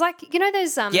book. It was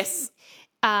those yes.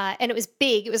 And it was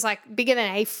big. It was bigger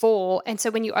than A4. And so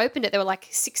when you opened it, there were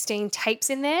 16 tapes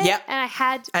in there. Yep.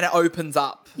 And it opens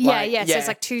up. So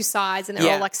it's two sides and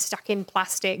they're all stuck in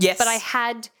plastic. Yes. But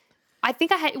I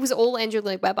think it was all Andrew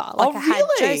Lloyd Webber. I had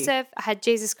Joseph, I had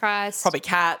Jesus Christ. Probably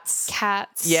Cats.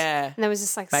 Yeah. And there was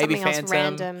just Maybe something Phantom. else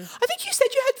random. I think you said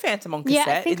you had Phantom on cassette.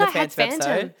 Yeah, I think in the I had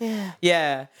Phantom. Episode.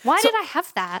 Yeah. Why did I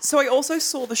have that? So I also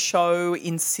saw the show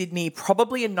in Sydney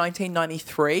probably in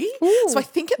 1993. Ooh, so I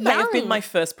think it may have been my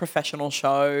first professional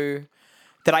show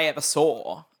that I ever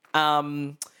saw.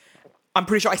 I'm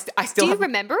pretty sure I still Do you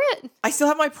remember it? I still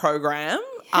have my program.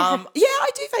 Yeah, I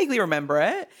do vaguely remember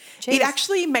it. Jeez. It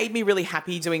actually made me really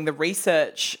happy doing the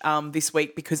research this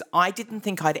week because I didn't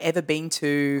think I'd ever been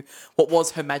to what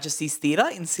was Her Majesty's Theatre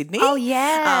in Sydney. Oh,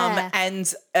 yeah.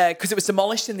 And because it was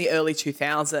demolished in the early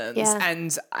 2000s. Yeah.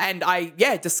 And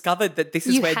I discovered that this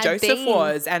is where Joseph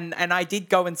was. And I did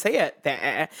go and see it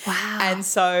there. Wow. And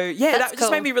so, that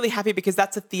just made me really happy because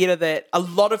that's a theatre that a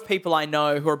lot of people I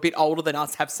know who are a bit older than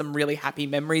us have some really happy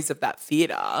memories of that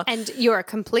theatre. And you're a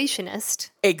completionist.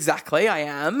 Exactly, I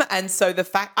am. And so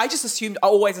I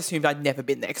always assumed I'd never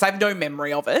been there because I have no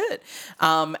memory of it.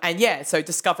 So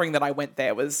discovering that I went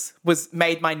there was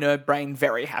made my nerd brain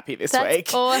very happy this week.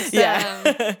 That's awesome.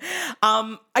 Yeah.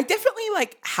 I definitely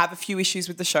have a few issues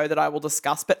with the show that I will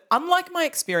discuss, but unlike my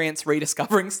experience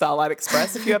rediscovering Starlight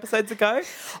Express a few episodes ago,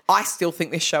 I still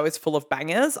think this show is full of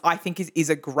bangers. I think it is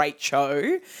a great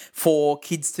show for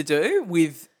kids to do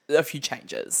with a few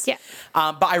changes. Yeah.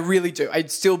 But I really do. I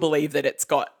still believe that it's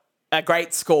got a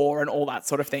great score and all that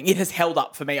sort of thing. It has held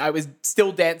up for me. I was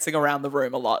still dancing around the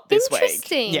room a lot this week.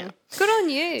 Interesting. Yeah. Good on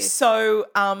you. So,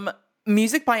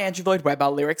 music by Andrew Lloyd Webber,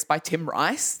 lyrics by Tim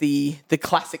Rice, the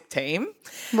classic team.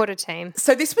 What a team.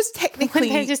 So this was technically... When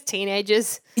they're just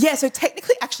teenagers. Yeah, so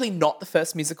technically actually not the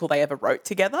first musical they ever wrote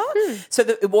together. So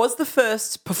it was the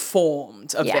first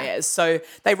performed of theirs. So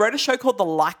they wrote a show called The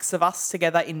Likes of Us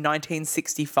together in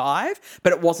 1965,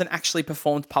 but it wasn't actually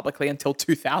performed publicly until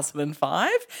 2005.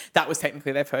 That was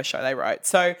technically their first show they wrote.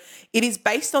 So it is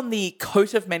based on the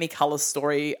coat of many colours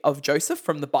story of Joseph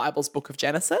from the Bible's Book of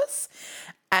Genesis.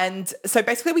 And so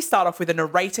basically we start off with a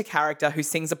narrator character who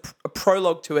sings a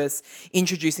prologue to us,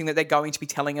 introducing that they're going to be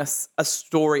telling us a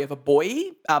story of a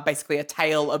boy, basically a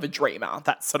tale of a dreamer.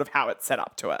 That's sort of how it's set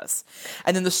up to us.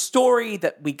 And then the story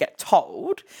that we get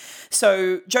told.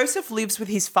 So Joseph lives with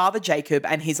his father Jacob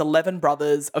and his 11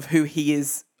 brothers, of who he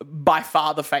is by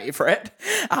far the favourite,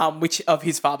 which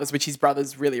his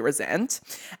brothers really resent.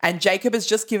 And Jacob has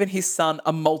just given his son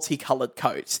a multicoloured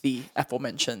coat, the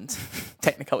aforementioned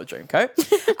Technicolor Dreamcoat.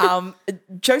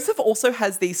 Joseph also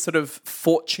has these sort of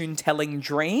fortune-telling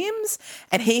dreams,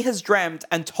 and he has dreamt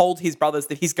and told his brothers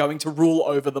that he's going to rule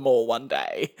over them all one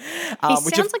day. He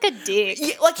sounds like a dick.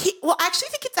 Yeah, I actually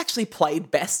think it's actually played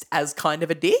best as kind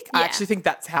of a dick. Yeah. I actually think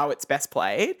that's how it's best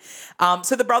played.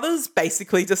 So the brothers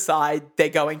basically decide they're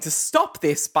going to stop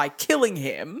this by killing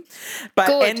him, but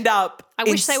end up I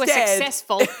wish they were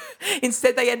successful.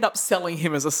 Instead, they end up selling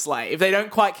him as a slave. They don't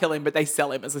quite kill him, but they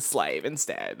sell him as a slave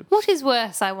instead. What is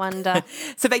worse, I wonder?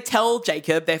 So they tell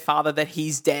Jacob, their father, that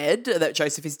he's dead, that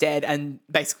Joseph is dead, and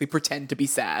basically pretend to be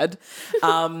sad.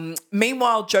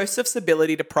 Meanwhile, Joseph's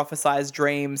ability to prophesize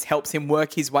dreams helps him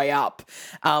work his way up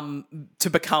to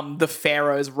become the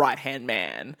Pharaoh's right-hand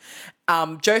man.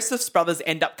 Joseph's brothers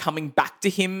end up coming back to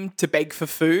him to beg for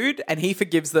food, and he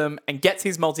forgives them and gets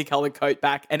his multicolored coat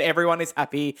back, and everyone is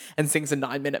happy and sings a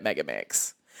 9-minute mega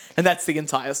mix. And that's the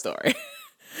entire story.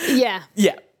 Yeah.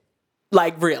 Yeah.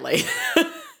 Like, really.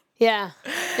 Yeah.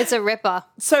 It's a ripper.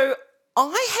 So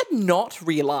I had not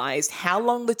realised how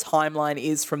long the timeline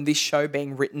is from this show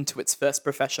being written to its first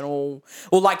professional,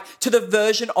 or like to the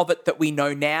version of it that we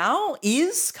know now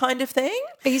is kind of thing.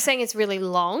 Are you saying it's really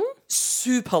long?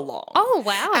 Super long. Oh,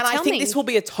 wow. And I think this will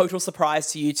be a total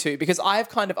surprise to you too, because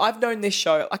I've known this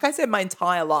show, like I said, my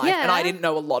entire life, and I didn't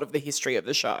know a lot of the history of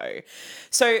the show.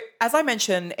 So as I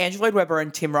mentioned, Andrew Lloyd Webber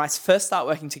and Tim Rice first start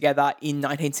working together in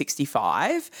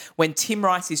 1965 when Tim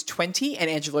Rice is 20 and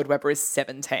Andrew Lloyd Webber is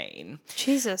 17.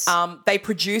 Jesus. They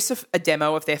produce a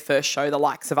demo of their first show, The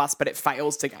Likes of Us, but it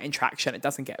fails to gain traction. It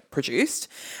doesn't get produced.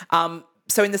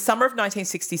 So in the summer of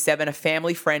 1967, a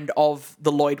family friend of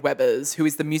the Lloyd Webbers, who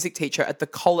is the music teacher at the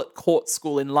Collett Court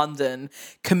School in London,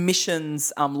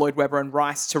 commissions Lloyd Webber and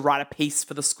Rice to write a piece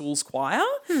for the school's choir.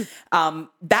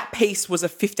 That piece was a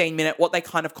 15-minute, what they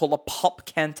kind of call a pop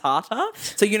cantata.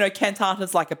 So,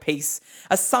 cantata's like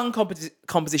a sung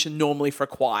composition normally for a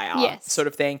choir sort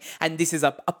of thing. And this is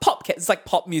a pop, it's like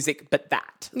pop music, but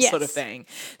that sort of thing.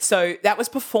 So that was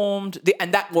performed,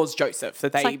 and that was Joseph.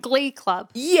 It's like Glee Club.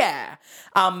 Yeah.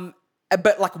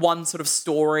 But like one sort of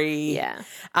story. Yeah.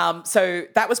 So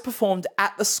that was performed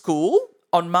at the school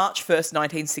on March 1st,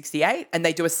 1968, and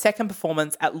they do a second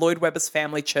performance at Lloyd Webber's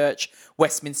Family Church,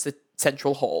 Westminster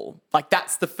Central Hall. Like,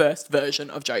 that's the first version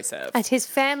of Joseph. At his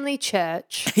family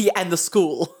church. Yeah, and the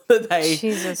school that they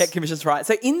get commissions to write.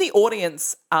 So in the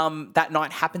audience that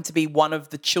night happened to be one of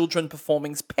the children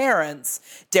performing's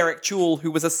parents, Derek Jewell,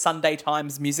 who was a Sunday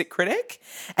Times music critic,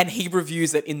 and he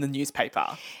reviews it in the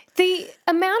newspaper. The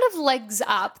amount of legs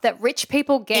up that rich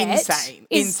people get insane.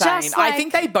 Just like, I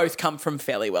think they both come from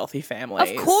fairly wealthy families.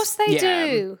 Of course they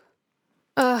do.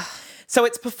 Ugh. So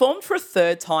it's performed for a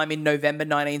third time in November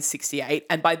 1968,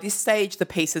 and by this stage, the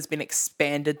piece has been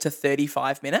expanded to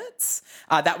 35 minutes.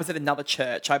 That was at another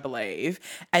church, I believe.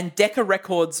 And Decca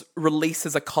Records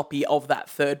releases a copy of that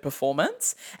third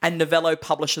performance, and Novello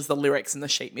publishes the lyrics and the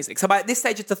sheet music. So by this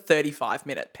stage, it's a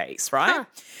 35-minute piece, right?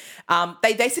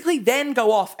 They basically then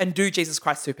go off and do Jesus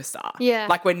Christ Superstar. Yeah.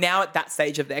 Like, we're now at that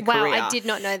stage of their career. Wow, I did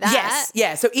not know that. Yes,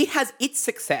 yeah. So it has its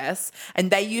success,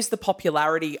 and they use the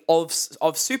popularity of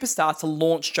Superstar to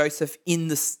launch Joseph in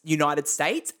the United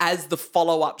States as the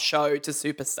follow-up show to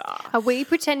Superstar. Are we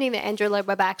pretending that Andrew Lloyd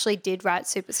Webber actually did write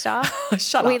Superstar?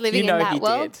 Shut up. Are we living in that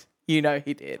world? Did. You know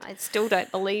he did. I still don't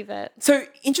believe it. So,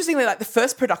 interestingly, like the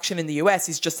first production in the US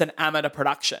is just an amateur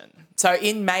production. So,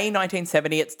 in May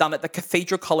 1970, it's done at the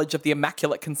Cathedral College of the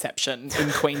Immaculate Conception in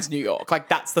Queens, New York. Like,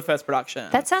 that's the first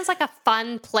production. That sounds like a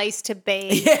fun place to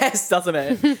be. Yes, doesn't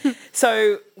it?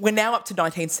 So, we're now up to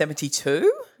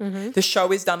 1972. Mm-hmm. The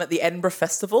show is done at the Edinburgh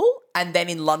Festival and then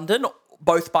in London,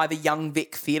 both by the Young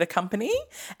Vic Theatre Company.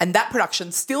 And that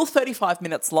production, still 35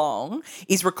 minutes long,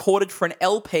 is recorded for an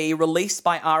LP released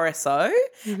by RSO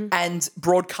and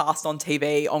broadcast on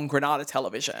TV on Granada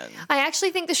Television. I actually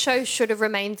think the show should have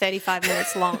remained 35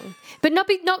 minutes long. But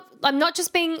I'm not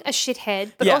just being a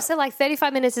shithead, but also like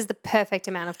 35 minutes is the perfect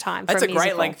amount of time for a musical. It's a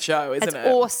great length show, isn't it? It's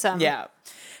awesome. Yeah.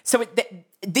 So it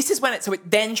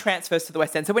then transfers to the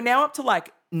West End. So we're now up to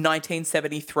like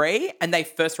 1973, and they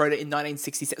first wrote it in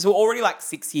 1967. So we're already like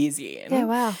 6 years in. Yeah,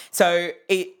 wow. So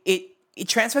it it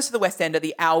transfers to the West End at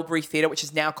the Albury Theatre, which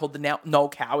is now called the Noel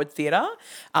Coward Theatre,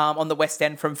 on the West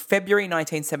End from February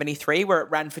 1973, where it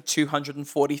ran for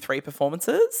 243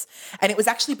 performances. And it was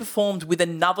actually performed with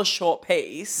another short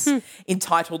piece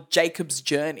entitled Jacob's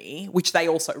Journey, which they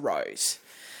also wrote.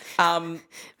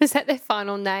 Was that their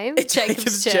final name?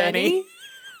 Jacob's Journey?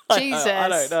 Jesus. I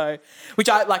don't know. Which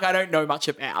I don't know much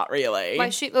about, really.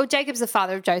 Well, Jacob's the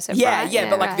father of Joseph, yeah, right? Yeah,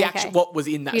 but like the actual what was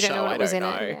in that show, I don't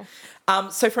know.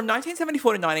 So from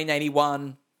 1974 to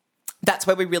 1981, that's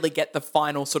where we really get the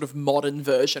final sort of modern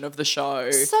version of the show.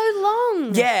 So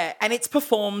long. Yeah, and it's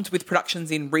performed with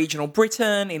productions in regional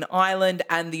Britain, in Ireland,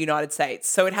 and the United States.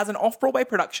 So it has an off-Broadway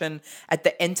production at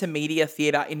the Entermedia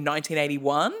Theatre in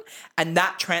 1981, and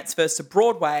that transfers to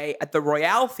Broadway at the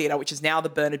Royale Theatre, which is now the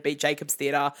Bernard B. Jacobs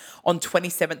Theatre, on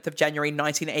 27th of January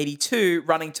 1982,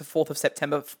 running to 4th of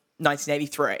September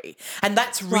 1983. And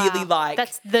that's really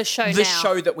that's the show now. The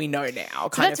show that we know now,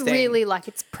 kind of thing. That's really like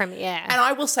its premiere. And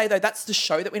I will say, though, that's the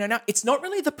show that we know now. It's not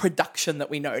really the production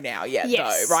that we know now yet,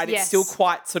 though, right? It's still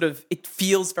quite sort of, it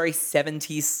feels very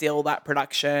 70s still, that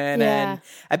production, and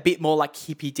a bit more like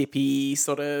hippy-dippy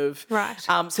sort of. Right.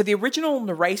 So the original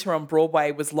narrator on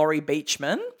Broadway was Laurie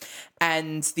Beechman,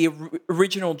 and the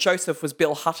original Joseph was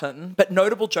Bill Hutton. But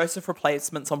notable Joseph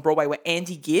replacements on Broadway were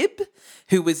Andy Gibb,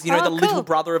 who was, the little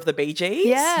brother of the Bee Gees,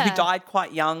 who died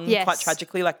quite young, quite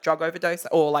tragically, like drug overdose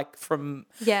or like from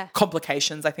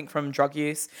complications, I think, from drug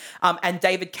use. And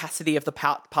David Cassidy of the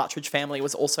Partridge Family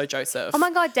was also Joseph. Oh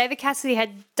my God, David Cassidy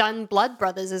had done Blood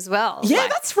Brothers as well. Yeah,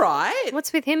 that's right.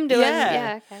 What's with him doing?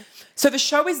 Yeah, okay. So the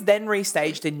show is then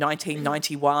restaged in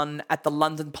 1991 at the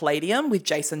London Palladium with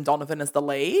Jason Donovan as the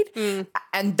lead.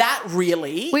 And that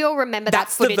really... We all remember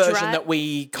that's that footage, the version right? that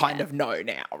we kind of know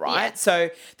now, right? Yeah. So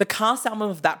the cast album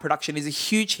of that production is a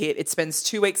huge hit. It spends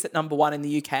 2 weeks at number 1 in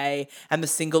the UK, and the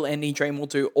single Any Dream Will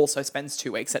Do also spends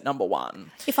 2 weeks at number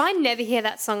 1. If I never hear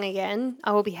that song again,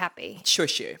 I will be happy.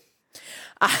 Shush you.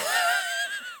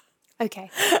 Okay.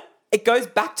 It goes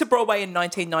back to Broadway in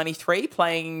 1993,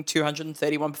 playing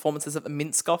 231 performances at the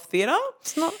Minskoff Theatre.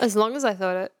 It's not as long as I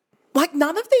thought it. Like,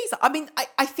 none of these, I mean,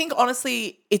 I think,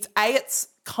 honestly, it's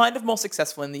kind of more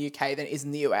successful in the UK than it is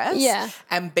in the US. Yeah.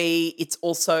 And B, it's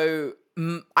also,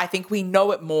 I think we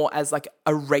know it more as, like,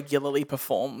 a regularly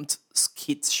performed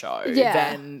kids show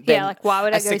than like, why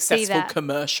would I go successful see that?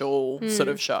 commercial sort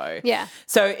of show. Yeah.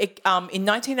 So in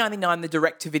 1999, the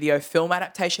direct-to-video film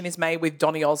adaptation is made with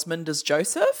Donny Osmond as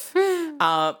Joseph,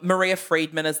 Maria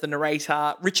Friedman as the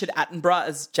narrator, Richard Attenborough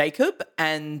as Jacob,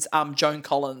 and Joan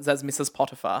Collins as Mrs.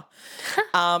 Potiphar.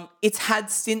 It's had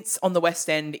stints on the West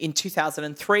End in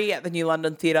 2003 at the New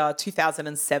London Theatre,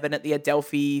 2007 at the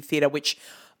Adelphi Theatre, which...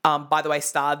 by the way,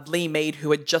 starred Lee Mead, who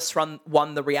had just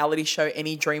won the reality show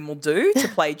Any Dream Will Do to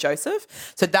play Joseph.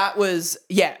 So that was,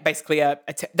 basically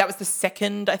that was the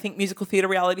second, I think, musical theatre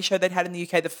reality show they'd had in the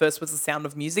UK. The first was the Sound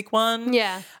of Music one,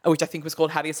 which I think was called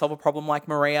How Do You Solve a Problem Like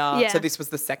Maria? Yeah. So this was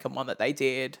the second one that they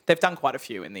did. They've done quite a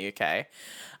few in the UK.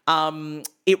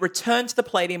 It returned to the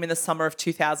Palladium in the summer of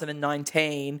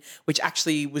 2019, which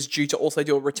actually was due to also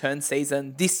do a return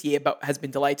season this year, but has been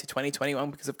delayed to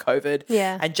 2021 because of COVID.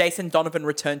 Yeah. And Jason Donovan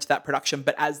returned to that production,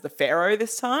 but as the Pharaoh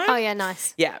this time. Oh, yeah,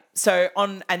 nice. Yeah. So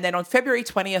on February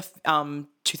 20th,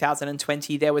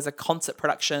 2020, there was a concert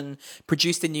production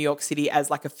produced in New York City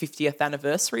as like a 50th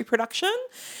anniversary production.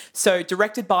 So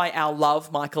directed by our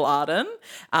love, Michael Arden.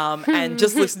 And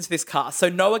just listen to this cast. So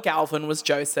Noah Galvin was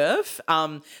Joseph.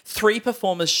 3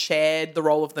 performers shared the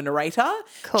role of the narrator.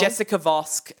 Cool. Jessica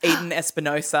Vosk, Eden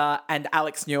Espinosa, and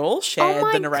Alex Newell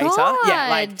shared the narrator. God.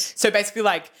 Yeah, so basically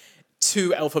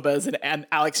 2 Elphabas and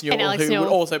Alex Newell, would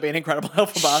also be an incredible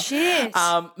Elphaba. Shit.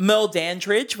 Merle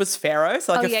Dandridge was Pharaoh,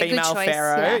 so a female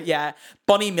Pharaoh. Yeah.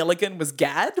 Bonnie Milligan was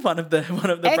Gad, one of the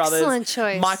brothers. Excellent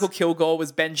choice. Michael Kilgore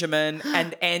was Benjamin,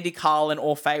 and Andy Carl and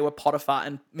Orphe were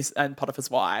Potiphar and Potiphar's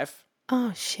wife.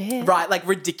 Oh shit! Right,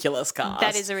 ridiculous cast.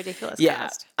 That is a ridiculous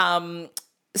cast.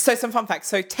 So some fun facts.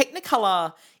 So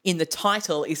Technicolor in the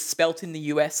title is spelt in the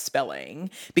US spelling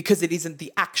because it isn't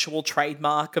the actual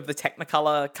trademark of the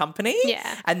Technicolor company.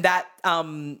 Yeah. And that,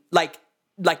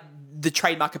 the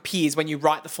trademark appears when you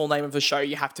write the full name of the show,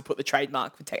 you have to put the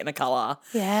trademark for Technicolor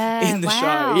in the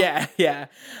show. Yeah.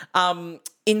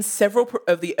 In several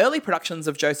of the early productions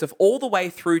of Joseph, all the way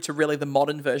through to really the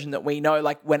modern version that we know,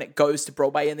 like when it goes to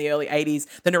Broadway in the early 80s,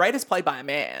 the narrator's played by a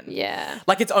man. Yeah.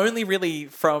 It's only really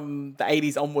from the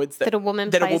 80s onwards that a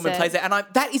woman plays it. And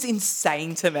that is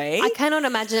insane to me. I cannot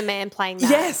imagine a man playing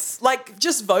that. Yes.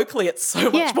 Just vocally, it's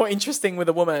so much more interesting with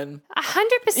a woman. 100%.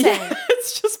 Yeah,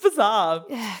 it's just bizarre.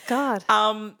 Yeah, God.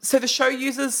 So the show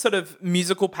uses sort of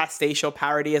musical pastiche or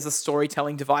parody as a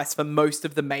storytelling device for most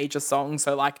of the major songs.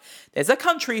 So like there's a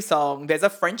country song, there's a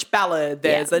French ballad,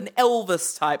 there's an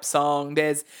Elvis type song,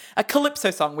 there's a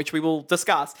calypso song, which we will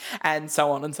discuss, and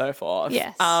so on and so forth.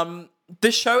 Yes.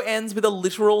 The show ends with a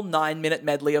literal 9-minute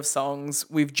medley of songs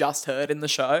we've just heard in the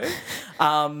show.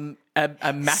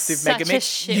 A massive Such mega a mix.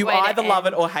 shit You way to either love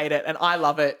end. it or hate it, and I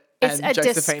love it. It's and a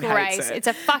Josephine disgrace. hates it. It's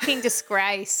a fucking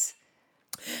disgrace.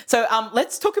 So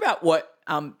let's talk about what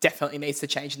definitely needs to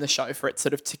change in the show for it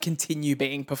sort of to continue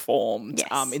being performed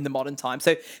in the modern time.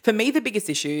 So for me, the biggest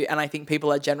issue, and I think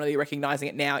people are generally recognising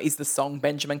it now, is the song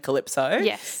Benjamin Calypso.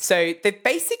 Yes. So they've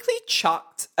basically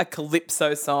chucked a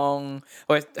calypso song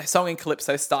or a song in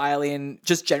calypso style in,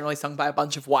 just generally sung by a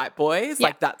bunch of white boys. Yeah.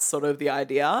 Like that's sort of the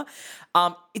idea.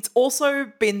 It's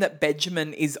also been that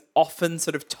Benjamin is often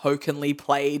sort of tokenly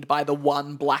played by the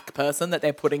one black person that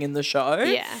they're putting in the show.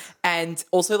 Yeah. And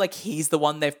also like he's the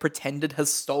one they've pretended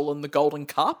has stolen the golden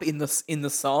cup in the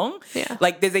song. Yeah.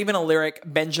 Like there's even a lyric,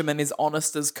 Benjamin is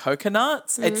honest as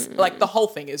coconuts. It's like the whole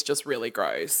thing is just really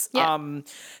gross. Yeah.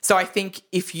 So I think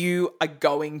if you are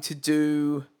going to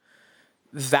do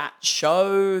that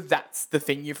show, that's the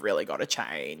thing you've really got to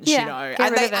change, you know.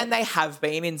 And they have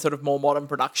been in sort of more modern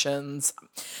productions.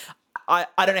 I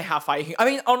don't know how far you can. I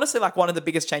mean, honestly, like one of the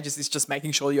biggest changes is just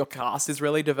making sure your cast is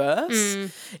really diverse,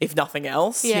 if nothing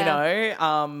else, you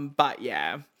know. But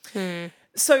yeah.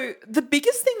 So the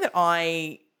biggest thing that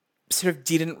I sort of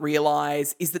didn't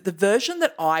realize is that the version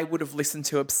that I would have listened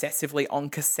to obsessively on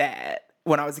cassette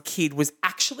when I was a kid was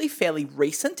actually fairly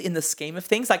recent in the scheme of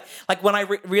things. Like when I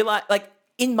realized, like,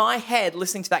 in my head,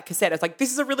 listening to that cassette, I was like,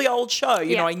 this is a really old show.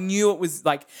 You know, I knew it was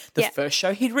like the first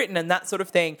show he'd written and that sort of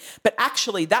thing. But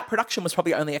actually, that production was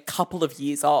probably only a couple of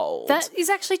years old. That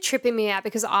is actually tripping me out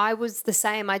because I was the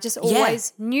same. I just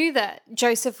always knew that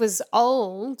Joseph was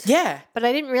old. Yeah. But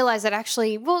I didn't realize that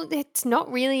actually, well, it's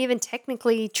not really even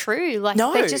technically true. Like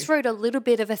they just wrote a little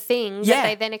bit of a thing that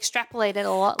they then extrapolated a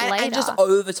lot later. And just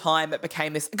over time, it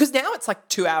became this, because now it's like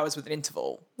 2 hours with an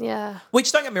interval. Yeah.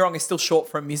 Which, don't get me wrong, is still short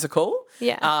for a musical.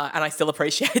 Yeah. And I still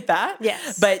appreciate that.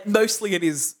 Yes. But mostly it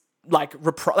is like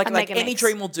Mega Any Mix.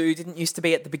 Dream Will Do didn't used to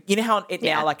be at the beginning. You know how it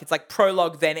now, like it's like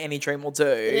prologue, then Any Dream Will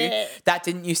Do. Yeah. That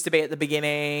didn't used to be at the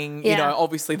beginning. Yeah. You know,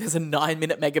 obviously there's a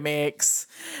 9-minute mega mix.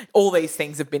 All these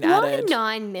things have been Why added.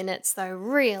 9 minutes though,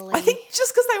 really? I think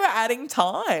just because they were adding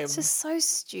time. It's just so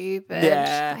stupid.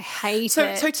 Yeah. I hate So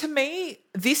it. to me,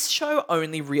 this show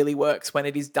only really works when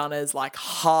it is done as like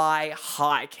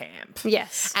high camp.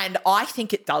 Yes. And I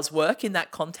think it does work in that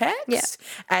context. Yeah.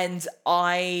 And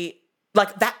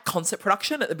like that concert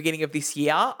production at the beginning of this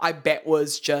year, I bet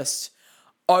was just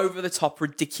over the top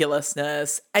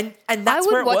ridiculousness. And that's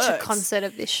where it works. I would watch a concert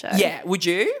of this show. Yeah, would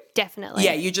you? Definitely.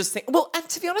 Yeah, you just think, well, and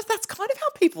to be honest, that's kind of how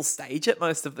people stage it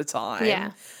most of the time.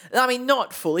 Yeah. I mean,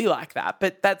 not fully like that,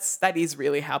 but that is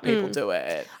really how people do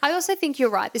it. I also think you're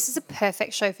right. This is a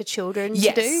perfect show for children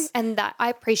Yes. to do. And that I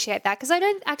appreciate that because I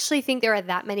don't actually think there are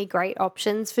that many great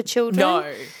options for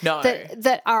children. No.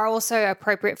 That are also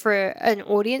appropriate for an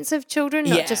audience of children,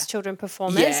 not Yeah. just children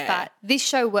performers. Yeah. But this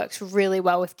show works really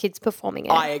well with kids performing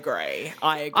it. I agree.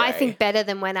 I think better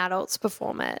than when adults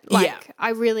perform it. Like,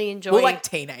 I really enjoy Well, like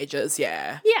teenagers,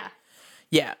 yeah. Yeah.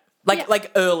 Yeah.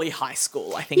 Like early high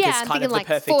school, I think is I'm kind thinking of the like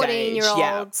perfect age.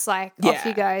 14-year-olds, like off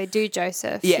you go, do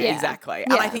Joseph. Yeah, exactly.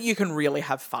 And Yeah. I think you can really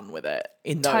have fun with it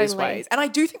in those Totally. ways. And I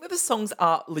do think that the songs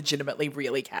are legitimately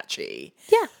really catchy.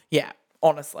 Yeah. Yeah,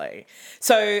 honestly.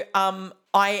 So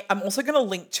I am also going to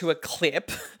link to a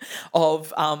clip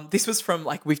of, this was from,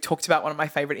 like, we've talked about one of my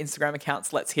favourite Instagram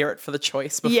accounts, Let's Hear It for the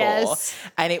Choice, before. Yes.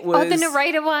 And it was... Oh, the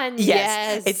narrator one.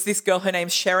 Yes. It's this girl, her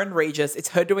name's Sharon Regis. It's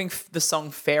her doing the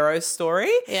song Pharaoh's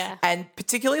Story. Yeah. And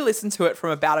particularly listen to it from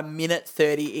about a minute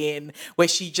 30 in, where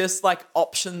she just, like,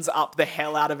 options up the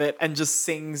hell out of it and just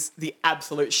sings the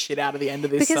absolute shit out of the end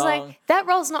of this because, song. like, that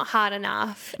role's not hard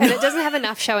enough and it doesn't have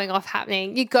enough showing off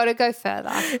happening. You got to go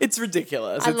further. It's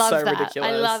ridiculous. I It's love so that. ridiculous.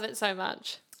 I love it so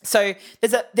much. So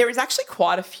there is actually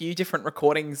quite a few different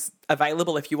recordings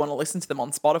available if you want to listen to them on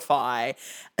Spotify,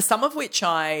 some of which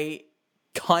I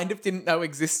kind of didn't know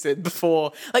existed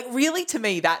before. Like, really, to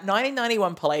me, that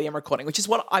 1991 Palladium recording, which is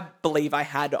what I believe I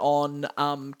had on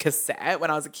cassette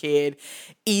when I was a kid,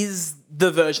 is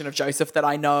the version of Joseph that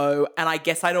I know. And I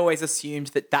guess I'd always assumed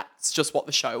that that's just what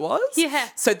the show was. Yeah.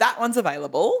 So that one's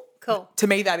available. Cool. To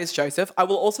me, that is Joseph. I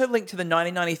will also link to the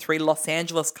 1993 Los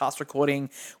Angeles cast recording,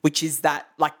 which is that,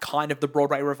 like, kind of the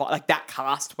Broadway revival. Like, that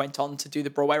cast went on to do the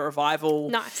Broadway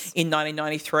revival Nice. in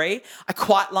 1993. I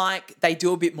quite like, they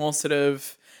do a bit more sort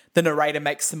of the narrator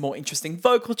makes some more interesting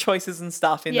vocal choices and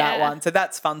stuff in that one. So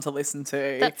that's fun to listen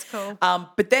to. That's cool.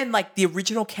 But then like the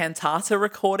original cantata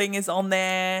recording is on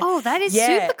there. Oh, that is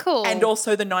super cool. And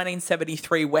also the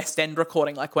 1973 West End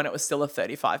recording, like when it was still a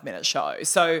 35-minute show.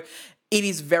 So it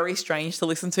is very strange to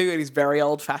listen to. It is very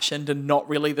old-fashioned and not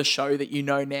really the show that you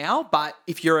know now. But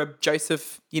if you're a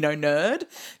Joseph, nerd,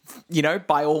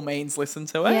 by all means listen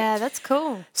to it. Yeah, that's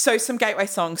cool. So some gateway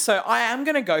songs. So I am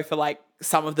going to go for like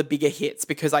some of the bigger hits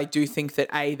because I do think that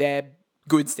they're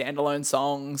good standalone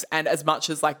songs, and as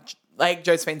much as like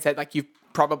Josephine said, like you've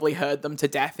probably heard them to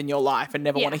death in your life and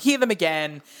never want to hear them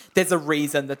again, there's a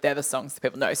reason that they're the songs that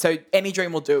people know. So Any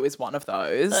Dream Will Do is one of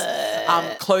those.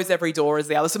 Close Every Door is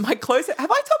the other. So have I told my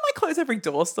Close Every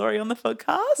Door story on the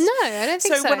podcast? No, I don't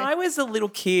think so. So when I was a little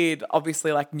kid,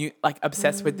 obviously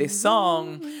obsessed with this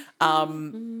song, it's a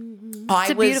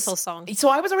beautiful song. So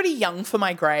I was already young for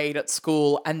my grade at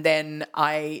school, and then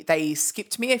they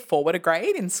skipped me forward a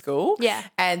grade in school. Yeah.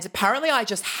 And apparently I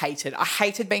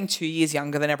hated being 2 years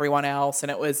younger than everyone else, and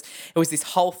it was this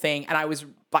whole thing, and I was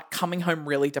like coming home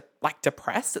really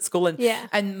depressed at school,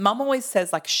 and Mum always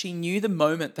says like she knew the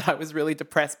moment that I was really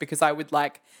depressed because I would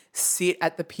like sit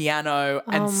at the piano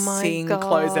and sing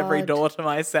Close Every Door to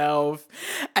myself,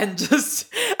 and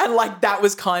like that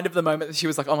was kind of the moment that she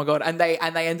was like, oh my God, and they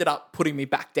ended up putting me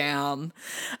back down.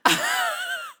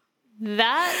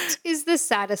 That is the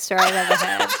saddest story I've ever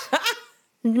heard.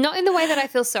 Not in the way that I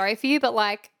feel sorry for you, but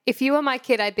like if you were my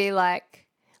kid, I'd be like,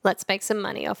 let's make some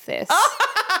money off this.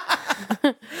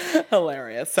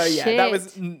 Hilarious. So yeah, that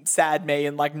was sad me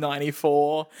in like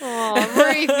 94. Oh,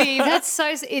 Ruthie,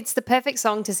 it's the perfect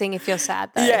song to sing if you're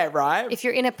sad though. Yeah, right. If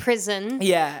you're in a prison.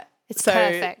 Yeah. It's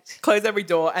perfect. Close Every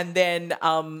Door, and then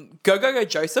Go Go Go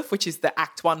Joseph, which is the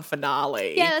Act 1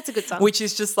 finale. Yeah, that's a good song. Which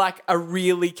is just like a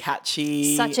really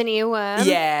catchy, such an earworm.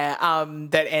 Yeah,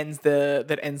 that ends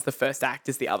the first act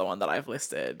is the other one that I've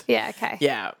listed. Yeah, okay.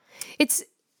 Yeah.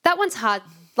 That one's hard.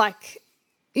 Like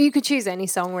you could choose any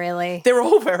song really. They're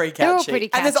all very catchy. They're all pretty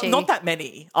catchy. And there's not that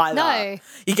many either. No.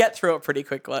 You get through it pretty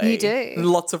quickly. You do.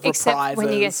 Lots of reprises. Except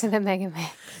when you get to the Mega Man.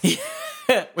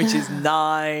 Which is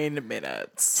 9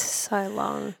 minutes. So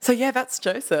long. So yeah, that's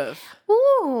Joseph.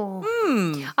 Ooh.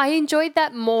 I enjoyed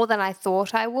that more than I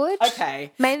thought I would.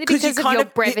 Okay. Mainly because of your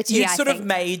brevity, You sort of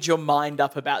made your mind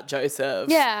up about Joseph.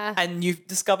 Yeah. And you've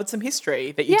discovered some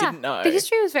history that you didn't know. The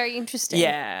history was very interesting.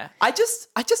 Yeah.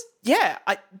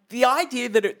 The idea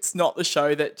that it's not the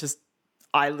show that just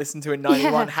I listened to in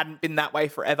 91 hadn't been that way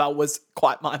forever was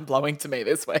quite mind-blowing to me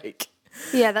this week.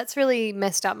 Yeah, that's really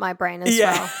messed up my brain as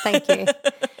well. Thank you.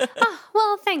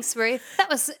 Well, thanks, Ruth. That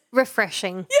was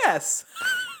refreshing. Yes.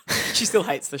 She still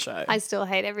hates the show. I still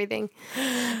hate everything.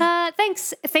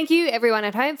 Thanks. Thank you, everyone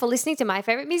at home, for listening to My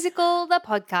Favourite Musical, the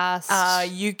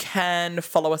podcast. You can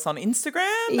follow us on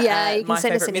Instagram. Yeah, you can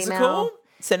send us an email.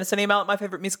 Send us an email at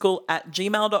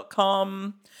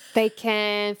myfavouritemusical@gmail.com. They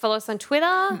can follow us on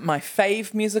Twitter. My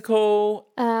Fave Musical.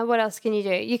 What else can you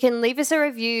do? You can leave us a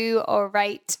review or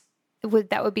rate.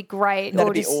 That would be great.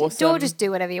 That'd be awesome. Or just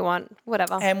do whatever you want,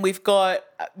 whatever. And we've got,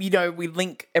 we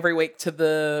link every week to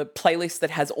the playlist that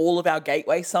has all of our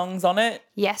Gateway songs on it.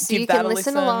 Yes, so you can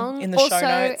listen along. In the also, show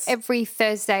notes. Every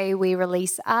Thursday we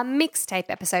release a mixtape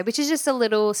episode, which is just a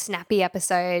little snappy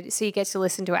episode, so you get to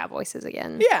listen to our voices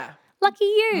again. Yeah. Lucky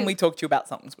you. And we talk to you about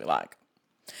songs we like.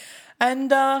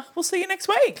 And we'll see you next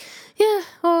week. Yeah,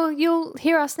 or you'll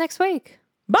hear us next week.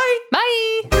 Bye. Bye.